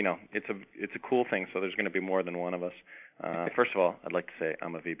 it's a cool thing. So there's going to be more than one of us. First of all, I'd like to say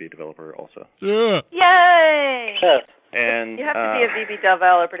I'm a VB developer also. Yeah. Yay! And you have to be a VB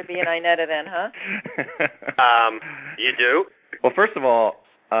developer to be an Ineta then, huh? You do? Well, first of all,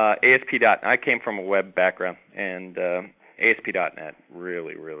 I came from a web background, and ASP.NET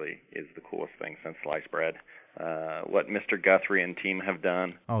really, really is the coolest thing since sliced bread. What Mr. Guthrie and team have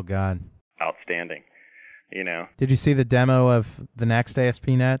done. Oh, God. Outstanding. Did you see the demo of the next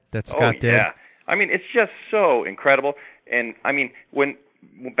ASP.NET that Scott did? Yeah. I mean, it's just so incredible. And, I mean,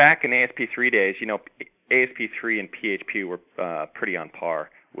 back in ASP3 days, ASP3 and PHP were pretty on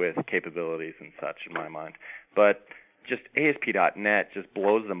par with capabilities and such in my mind. But just ASP.NET just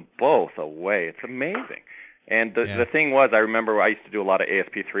blows them both away. It's amazing. And the thing was, I remember I used to do a lot of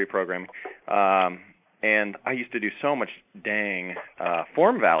ASP3 programming, and I used to do so much dang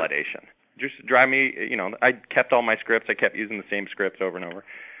form validation. Just drive me, I kept all my scripts. I kept using the same scripts over and over,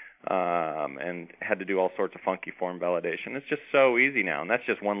 and had to do all sorts of funky form validation. It's just so easy now, and that's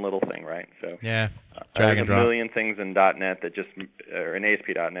just one little thing, right? So yeah, drag and drop. There's a million things in .NET that or in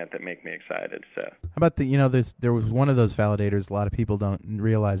ASP.NET that make me excited. So how about there was one of those validators a lot of people don't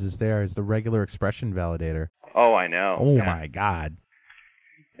realize is the regular expression validator. Oh, I know. Oh my God.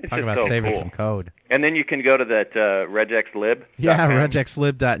 It's Talk just about so saving cool. some code. And then you can go to that regexlib. Yeah,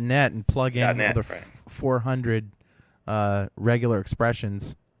 regexlib.net and plug in .net, the right. 400 regular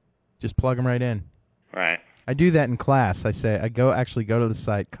expressions. Just plug them right in. Right. I do that in class. I go to the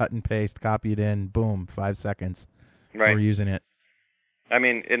site, cut and paste, copy it in, boom, 5 seconds. Right. We're using it. I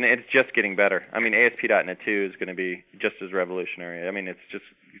mean, and it's just getting better. I mean, ASP.NET 2 is going to be just as revolutionary. I mean, it's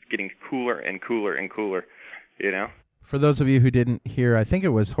getting cooler and cooler and cooler, For those of you who didn't hear, I think it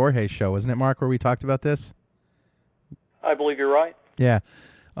was Jorge's show, wasn't it, Mark, where we talked about this? I believe you're right. Yeah.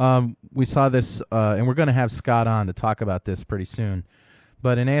 We saw this, and we're going to have Scott on to talk about this pretty soon.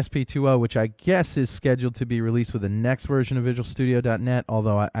 But in ASP 2.0, which I guess is scheduled to be released with the next version of Visual Studio.NET,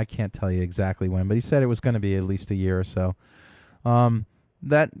 although I can't tell you exactly when, but he said it was going to be at least a year or so,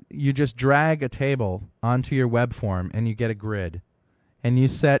 that you just drag a table onto your web form and you get a grid. And you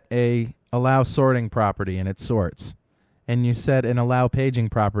set a allow sorting property and it sorts. And you set an allow paging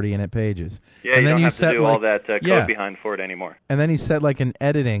property and it pages. Yeah, and you then don't have to do like, all that code behind for it anymore. And then you set like an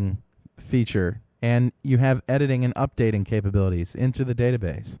editing feature, and you have editing and updating capabilities into the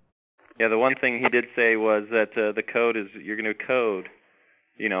database. Yeah, the one thing he did say was that the code is, you're going to code,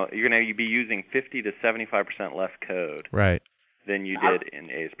 you're going to be using 50 to 75% less code than you did in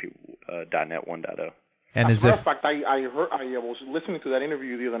ASP.NET 1.0. And as a matter of fact, I was listening to that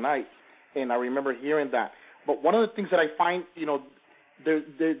interview the other night, and I remember hearing that. But one of the things that I find,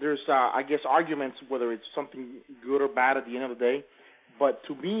 there's I guess arguments whether it's something good or bad at the end of the day. But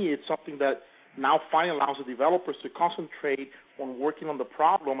to me, it's something that now finally allows the developers to concentrate on working on the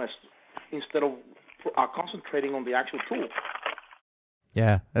problem instead of concentrating on the actual tool.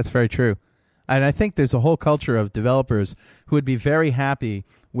 Yeah, that's very true. And I think there's a whole culture of developers who would be very happy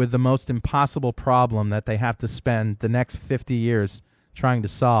with the most impossible problem that they have to spend the next 50 years trying to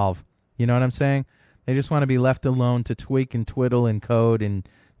solve. You know what I'm saying? They just want to be left alone to tweak and twiddle and code and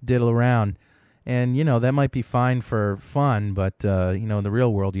diddle around. And, that might be fine for fun, but, in the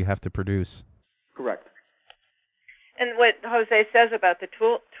real world, you have to produce. Correct. And what Jose says about the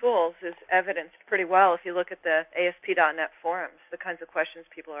tools is evidenced pretty well if you look at the ASP.NET forums, the kinds of questions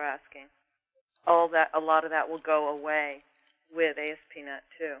people are asking. A lot of that will go away with ASP.NET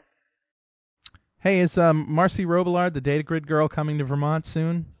too. Hey, is Marcy Robillard, the Data Grid girl, coming to Vermont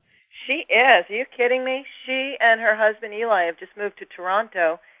soon? She is. Are you kidding me? She and her husband Eli have just moved to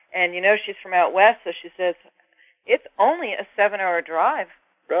Toronto, and she's from out west, so she says it's only a 7-hour drive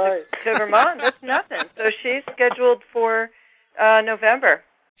Right. to Vermont. That's nothing. So she's scheduled for November.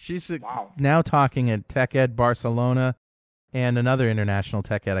 She's now talking at Tech Ed Barcelona and another international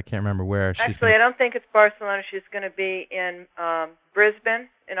Tech Ed. I can't remember where. Actually, I don't think it's Barcelona. She's going to be in Brisbane,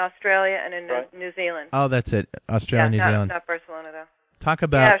 in Australia, and in New Zealand. Oh, that's it. Australia, New Zealand. Not Barcelona, though. Talk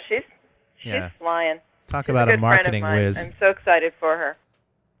about... Yeah, she's flying. Talk she's about a a marketing friend of mine. whiz. I'm so excited for her.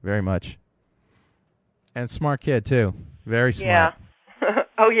 Very much. And smart kid, too. Very smart. Yeah.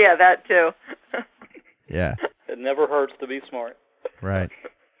 Oh, yeah, that, too. Yeah. It never hurts to be smart. Right.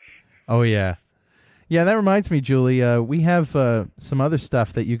 Oh, yeah. Yeah, that reminds me, Julie, we have some other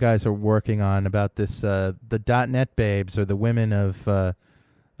stuff that you guys are working on about this, the .NET babes, or the women of .NET.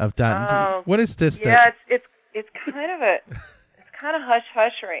 Oh, what is this? Yeah, it's kind of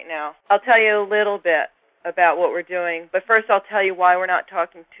hush-hush right now. I'll tell you a little bit about what we're doing, but first I'll tell you why we're not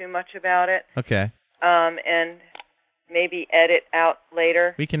talking too much about it. Okay. And maybe edit out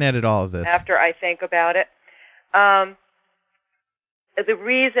later. We can edit all of this. After I think about it. The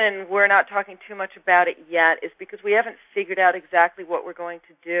reason we're not talking too much about it yet is because we haven't figured out exactly what we're going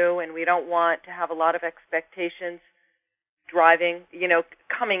to do, and we don't want to have a lot of expectations coming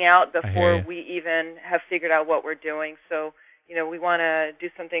out before we even have figured out what we're doing. So, we want to do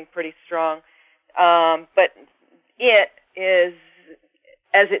something pretty strong. But it is,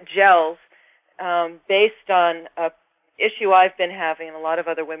 as it gels, based on a issue I've been having and a lot of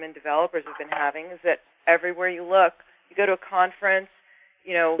other women developers have been having, is that everywhere you look, you go to a conference,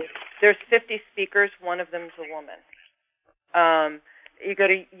 there's 50 speakers, one of them is a woman. You go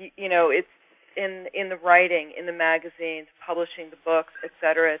to, it's in the writing, in the magazines, publishing the books, et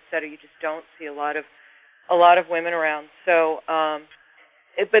cetera, you just don't see a lot of women around. So,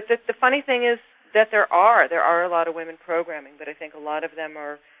 but the funny thing is that there are a lot of women programming, but I think a lot of them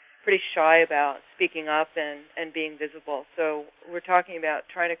are pretty shy about speaking up and being visible. So we're talking about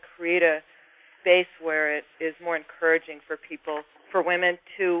trying to create a space where it is more encouraging for women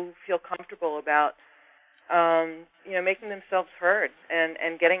to feel comfortable about, making themselves heard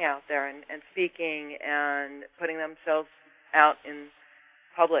and getting out there and speaking and putting themselves out in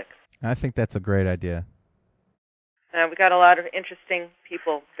public. I think that's a great idea. We've got a lot of interesting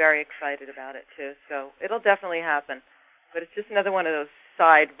people very excited about it, too. So it'll definitely happen. But it's just another one of those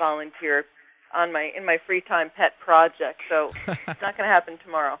side volunteer in my free time pet project. So it's not going to happen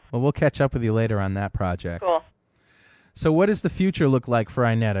tomorrow. Well, we'll catch up with you later on that project. Cool. So what does the future look like for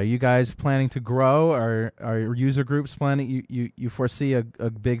Ineta? Are you guys planning to grow? Are user groups planning? You foresee a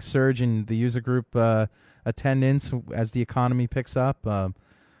big surge in the user group attendance as the economy picks up?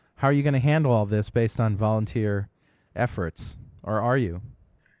 How are you going to handle all this based on volunteer efforts, or are you?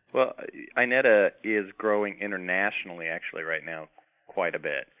 Well, Ineta is growing internationally, actually, right now, quite a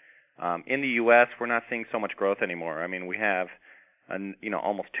bit. In the U.S., we're not seeing so much growth anymore. I mean, we have,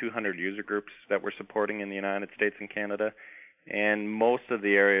 almost 200 user groups that we're supporting in the United States and Canada, and most of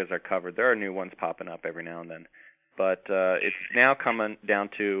the areas are covered. There are new ones popping up every now and then, but it's now coming down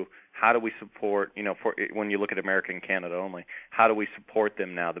to how do we support, when you look at America and Canada only, how do we support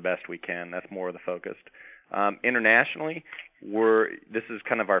them now the best we can? That's more of the focus. Internationally, this is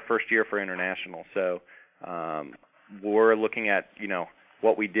kind of our first year for international, so we're looking at,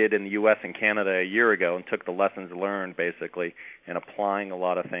 what we did in the U.S. and Canada a year ago and took the lessons learned, basically, and applying a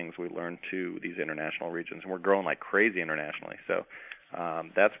lot of things we learned to these international regions. And we're growing like crazy internationally, so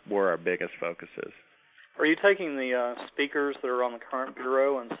that's where our biggest focus is. Are you taking the speakers that are on the current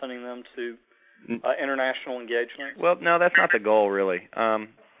bureau and sending them to international engagement? Well, no, that's not the goal, really.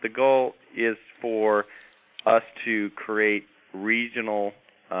 The goal is for us to create regional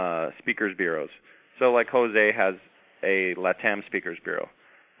speakers bureaus. So like Jose has a LATAM speakers bureau.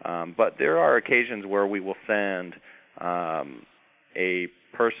 But there are occasions where we will send a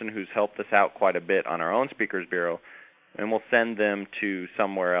person who's helped us out quite a bit on our own speakers bureau, and we'll send them to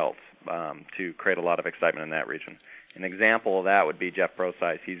somewhere else to create a lot of excitement in that region. An example of that would be Jeff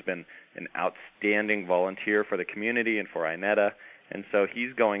Brosize. He's been an outstanding volunteer for the community and for Ineta, and so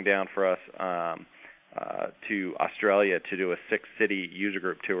he's going down for us to Australia to do a 6-city user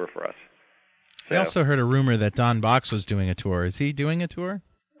group tour for us. I also heard a rumor that Don Box was doing a tour. Is he doing a tour?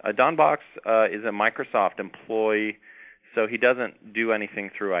 Don Box is a Microsoft employee, so he doesn't do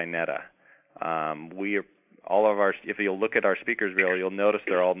anything through Ineta. if you look at our speakers bureau, you'll notice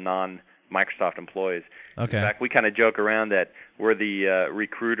they're all non-Microsoft employees. Okay. In fact, we kind of joke around that we're the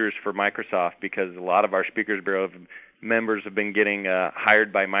recruiters for Microsoft because a lot of our speakers bureau members have been getting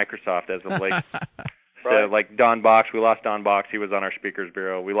hired by Microsoft as of late. Right. So, like Don Box, we lost Don Box. He was on our speakers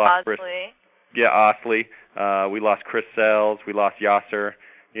bureau. We lost Chris. Osley. Yeah, Osley. We lost Chris Sells. We lost Yasser.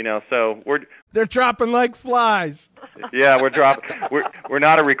 So They're dropping like flies. Yeah, we're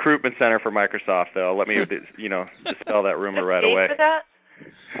not a recruitment center for Microsoft, though. Let me dispel that rumor right away. For that?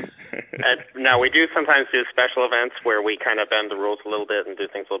 Now, we do sometimes do special events where we kind of bend the rules a little bit and do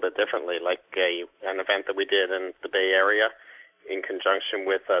things a little bit differently, like an event that we did in the Bay Area in conjunction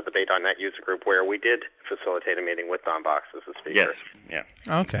with the Bay.net user group, where we did facilitate a meeting with Don Box as a speaker. Yes,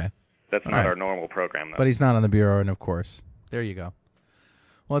 yeah. Okay. That's not our normal program, though. But he's not on the bureau, and of course. There you go.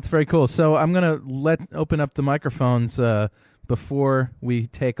 Well, it's very cool. So I'm going to open up the microphones before we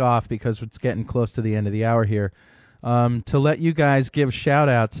take off because it's getting close to the end of the hour here, to let you guys give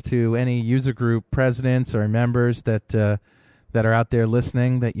shout-outs to any user group presidents or members that are out there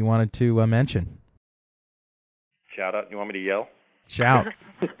listening that you wanted to mention. Shout out. You want me to yell? Shout.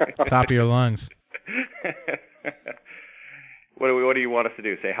 Top of your lungs. What do you want us to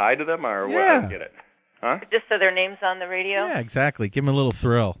do? Say hi to them or what? Yeah. I don't get it. Huh? Just so their name's on the radio? Yeah, exactly. Give them a little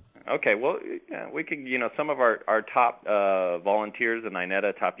thrill. Okay, well, yeah, we can, some of our top volunteers in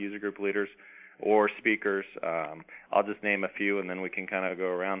Ineta, top user group leaders or speakers, I'll just name a few and then we can kind of go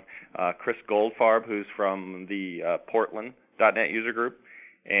around. Chris Goldfarb, who's from the Portland.net user group,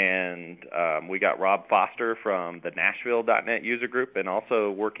 and we got Rob Foster from the Nashville.net user group and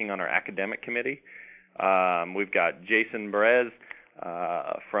also working on our academic committee. We've got Jason Perez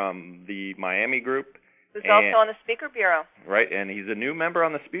from the Miami group. Who's also on the Speaker Bureau. Right, and he's a new member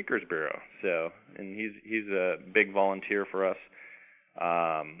on the Speakers Bureau. And he's a big volunteer for us.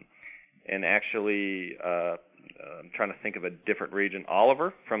 And actually, I'm trying to think of a different region.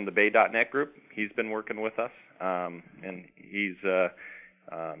 Oliver from the Bay.net group, he's been working with us, and he's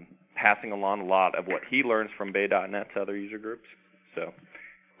passing along a lot of what he learns from Bay.net to other user groups. So,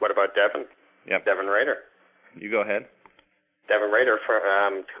 what about Devin? Yep. Devin Rader. You go ahead. Devin Rader,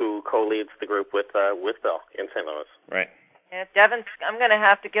 who co-leads the group with Bill in St. Louis. Right. Yeah, Devin, I'm going to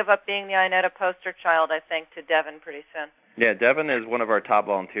have to give up being the Ineta poster child, I think, to Devin pretty soon. Yeah, Devin is one of our top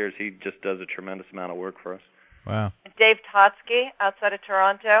volunteers. He just does a tremendous amount of work for us. Wow. Dave Totsky, outside of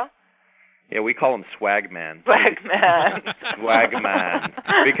Toronto. Yeah, we call him Swagman. Swagman.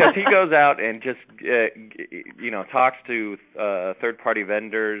 Swagman. Because he goes out and just, talks to third-party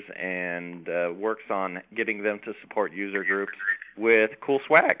vendors and works on getting them to support user groups with cool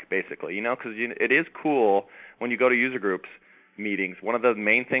swag, basically. Because it is cool when you go to user groups meetings. One of the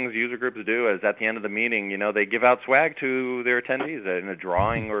main things user groups do is at the end of the meeting, they give out swag to their attendees in a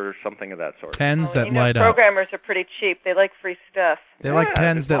drawing or something of that sort. Pens that light up. Programmers are pretty cheap. They like free stuff. They like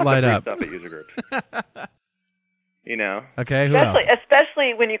pens that light up. Stuff at user groups. Okay, who else?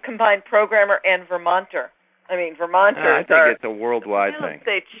 Especially when you combine programmer and Vermonter. I mean, Vermonters I think it's a worldwide thing.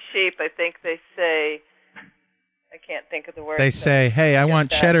 They don't say cheap. I think they say, I can't think of the word. They say, hey, I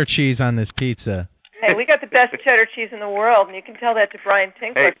want cheddar cheese on this pizza. Hey, we got the best cheddar cheese in the world, and you can tell that to Brian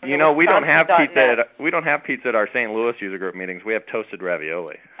Tinkler. Hey, we don't have pizza at our St. Louis user group meetings. We have toasted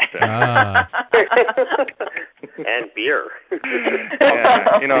ravioli. So. And beer.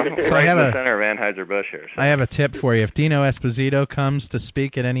 Yeah, So right in the center of Anheuser-Busch here. So. I have a tip for you. If Dino Esposito comes to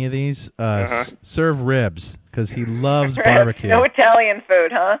speak at any of these, serve ribs, because he loves barbecue. No Italian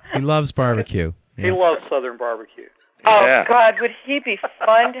food, huh? He loves barbecue. Yeah. He loves Southern barbecue. Oh, yeah. God, would he be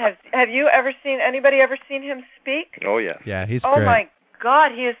fun? Have you anybody ever seen him speak? Oh, yeah. Yeah, he's great. great. Oh, my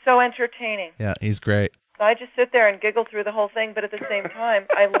God, he is so entertaining. Yeah, he's great. So I just sit there and giggle through the whole thing, but at the same time,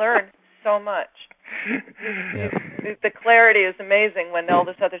 I learn so much. Yeah. The clarity is amazing when all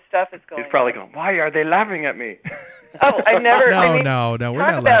this other stuff is going on. He's probably going, why are they laughing at me? Oh, I never... No, we're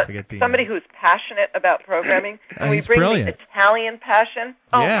not laughing at Dino. Somebody who's passionate about programming, and we he's bring brilliant. the Italian passion.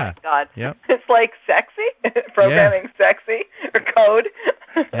 Oh, yeah. my God. Yep. It's like sexy, programming sexy, or code.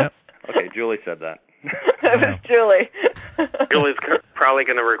 Yep. Okay, Julie said that. It was Julie. Julie's probably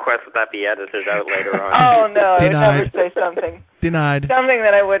going to request that be edited out later on. Oh, no, I would Denied. never say something. Denied. Something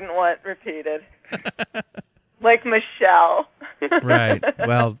that I wouldn't want repeated. Like Michelle. Right.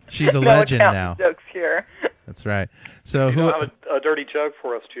 Well, she's a legend now. Jokes here. That's right. So You don't have a dirty joke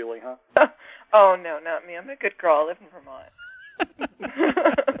for us, Julie, huh? Oh, no, not me. I'm a good girl. I live in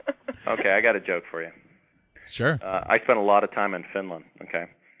Vermont. Okay, I got a joke for you. Sure. I spent a lot of time in Finland, okay?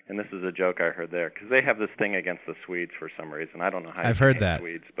 And this is a joke I heard there, because they have this thing against the Swedes for some reason. I don't know how I've you heard hate that.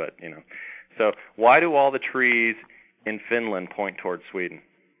 Swedes, but, So why do all the trees in Finland point towards Sweden?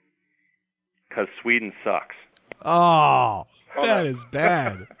 because Sweden sucks. Oh, that is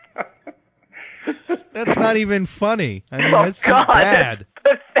bad. That's not even funny. I mean, that's just bad.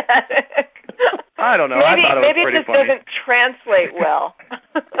 Pathetic. I don't know. Maybe, I thought it was maybe pretty it just funny. doesn't translate well.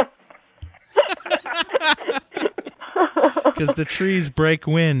 Because the trees break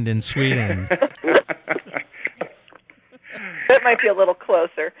wind in Sweden. That might be a little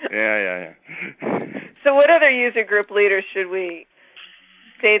closer. Yeah. So what other user group leaders should we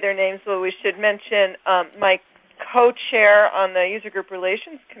say their names? Well, we should mention my co-chair on the User Group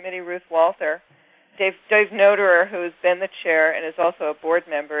Relations Committee, Ruth Walther. Dave Noterer, who's been the chair and is also a board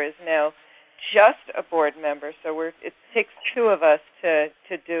member, is now just a board member. So it takes two of us to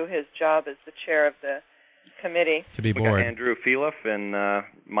do his job as the chair of the committee. To be We bored. got Andrew Filip in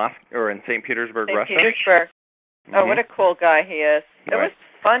in St. Petersburg, St. Russia. Petersburg. Oh, what a cool guy he is. It Right. was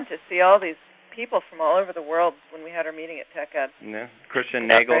fun to see all these people from all over the world when we had our meeting at TechEd. Yeah. Christian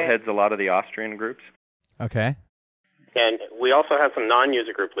That's Nagel great. heads a lot of the Austrian groups. Okay. And we also have some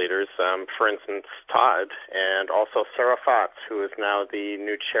non-user group leaders, for instance, Todd, and also Sarah Fox, who is now the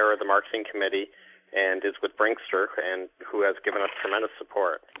new chair of the marketing committee and is with Brinkster, and who has given us tremendous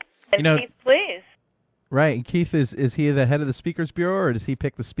support. And Keith, please. Right. Keith, is he the head of the Speakers Bureau, or does he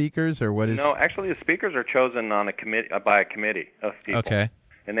pick the speakers, or what is... No, actually, the speakers are chosen on a committee by a committee of people. Okay.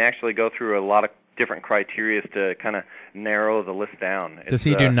 And they actually go through a lot of different criteria to kind of narrow the list down. Does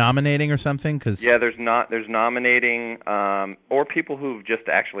he do nominating or something? Yeah, there's nominating, or people who've just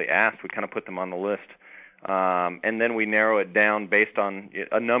actually asked. We kind of put them on the list, and then we narrow it down based on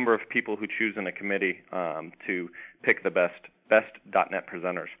a number of people who choose in a committee to pick the best .NET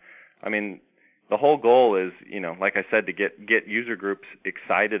presenters. I mean, the whole goal is, like I said, to get user groups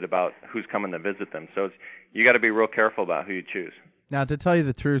excited about who's coming to visit them. So you got to be real careful about who you choose. Now, to tell you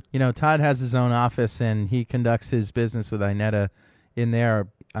the truth, Todd has his own office, and he conducts his business with Ineta in there.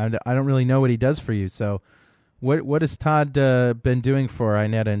 I don't really know what he does for you. So what has Todd been doing for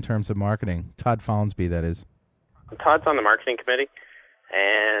Ineta in terms of marketing? Todd Fallensby, that is. Todd's on the marketing committee,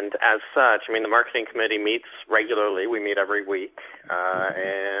 and as such, the marketing committee meets regularly. We meet every week,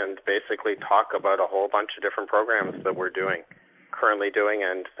 and basically talk about a whole bunch of different programs that we're currently doing,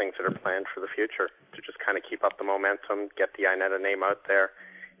 and things that are planned for the future to just kind of keep up the momentum, get the Ineta name out there,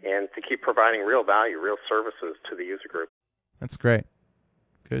 and to keep providing real value, real services to the user group. That's great.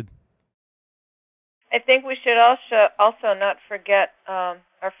 Good. I think we should also not forget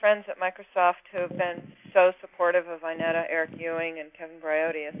our friends at Microsoft who have been so supportive of Ineta, Eric Ewing and Kevin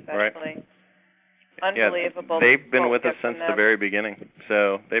Briotti especially. Right. Unbelievable. Yeah, they've been with us since the very beginning.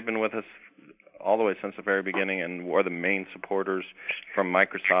 So they've been with us all the way since the very beginning, and were the main supporters from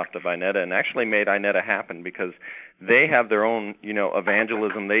Microsoft of Ineta, and actually made Ineta happen, because they have their own,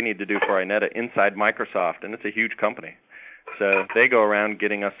 evangelism they need to do for Ineta inside Microsoft, and it's a huge company. So they go around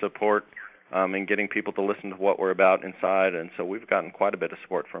getting us support and getting people to listen to what we're about inside, and so we've gotten quite a bit of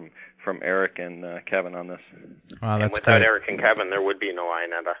support from Eric and Kevin on this. Wow, that's and without great. Eric and Kevin, there would be no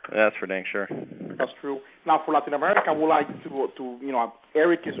Ineta. That's for dang sure. That's true. Now, for Latin America, I would like to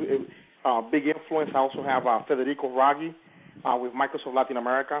Eric is a big influence. I also have Federico Raggi with Microsoft Latin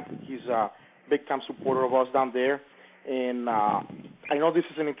America. He's a big-time supporter of us down there. And I know this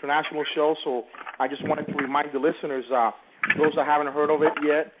is an international show, so I just wanted to remind the listeners, those that haven't heard of it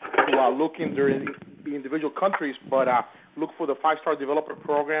yet, to look in their individual countries, but look for the 5-Star Developer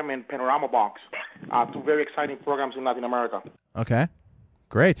Program and Panorama Box, two very exciting programs in Latin America. Okay.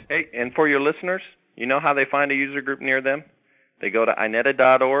 Great. Hey, and for your listeners, you know how they find a user group near them? They go to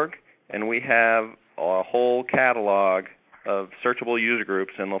ineta.org, and we have a whole catalog of searchable user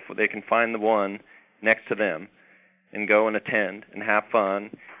groups, and they can find the one next to them and go and attend and have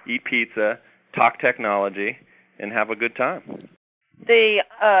fun, eat pizza, talk technology, and have a good time. The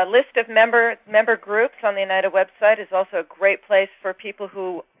list of member groups on the Ineta website is also a great place for people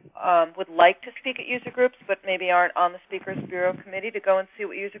who would like to speak at user groups but maybe aren't on the Speakers Bureau committee to go and see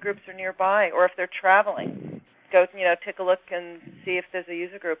what user groups are nearby, or if they're traveling, go take a look and see if there's a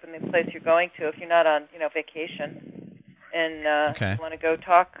user group in the place you're going to if you're not on vacation and you want to go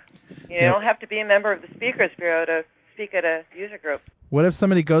talk. You don't have to be a member of the Speakers Bureau to speak at a user group. What if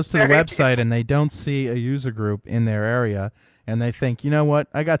somebody goes to the website and they don't see a user group in their area, and they think, you know what,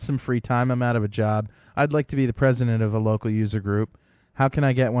 I got some free time, I'm out of a job, I'd like to be the president of a local user group. How can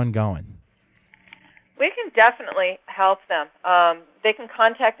I get one going? We can definitely help them. They can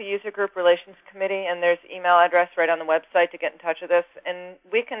contact the User Group Relations Committee, and there's email address right on the website to get in touch with us, and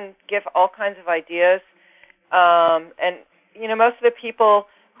we can give all kinds of ideas. And most of the people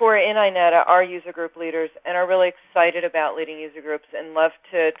who are in Ineta are user group leaders and are really excited about leading user groups and love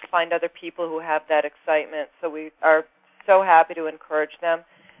to find other people who have that excitement. So we are so happy to encourage them.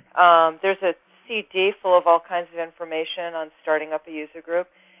 There's a CD full of all kinds of information on starting up a user group.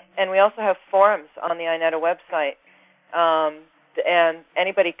 And we also have forums on the Ineta website. And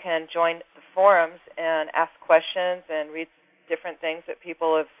anybody can join the forums and ask questions and read different things that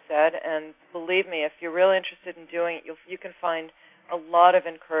people have said. And believe me, if you're really interested in doing it, you can find a lot of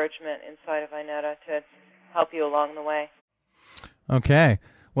encouragement inside of Ineta to help you along the way. Okay.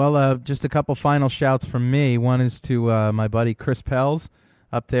 Well, just a couple final shouts from me. One is to my buddy Chris Pells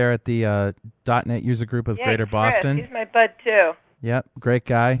up there at the .NET user group of Greater Boston. He's my bud, too. Yep, great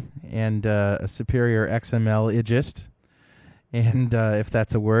guy, and a superior XML-igist, and if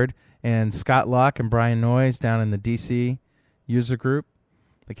that's a word. And Scott Locke and Brian Noyes down in the DC user group,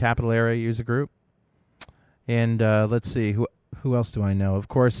 the capital area user group. And let's see, who else do I know? Of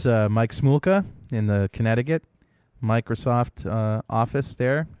course, Mike Smulka in the Connecticut Microsoft office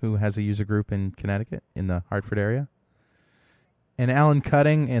there, who has a user group in Connecticut, in the Hartford area. And Alan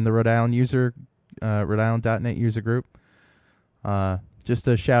Cutting in the Rhode Island .NET user group. Just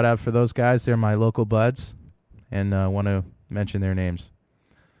a shout out for those guys. They're my local buds, and want to mention their names.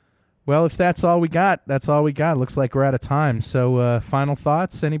 Well, if that's all we got, that's all we got. Looks like we're out of time. So final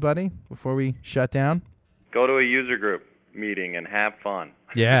thoughts, anybody, before we shut down? Go to a user group meeting and have fun.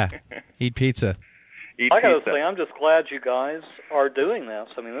 Yeah, eat pizza. I got to say, I'm just glad you guys are doing this.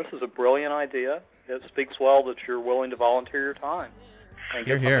 I mean, this is a brilliant idea. It speaks well that you're willing to volunteer your time and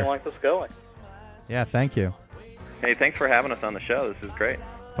get something like this going. Yeah, thank you. Hey, thanks for having us on the show. This is great.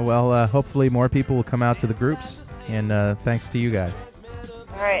 Well, hopefully more people will come out to the groups, and thanks to you guys.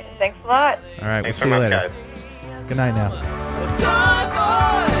 All right, thanks a lot. All right, Thanks we'll see you later. Guys. Good night now.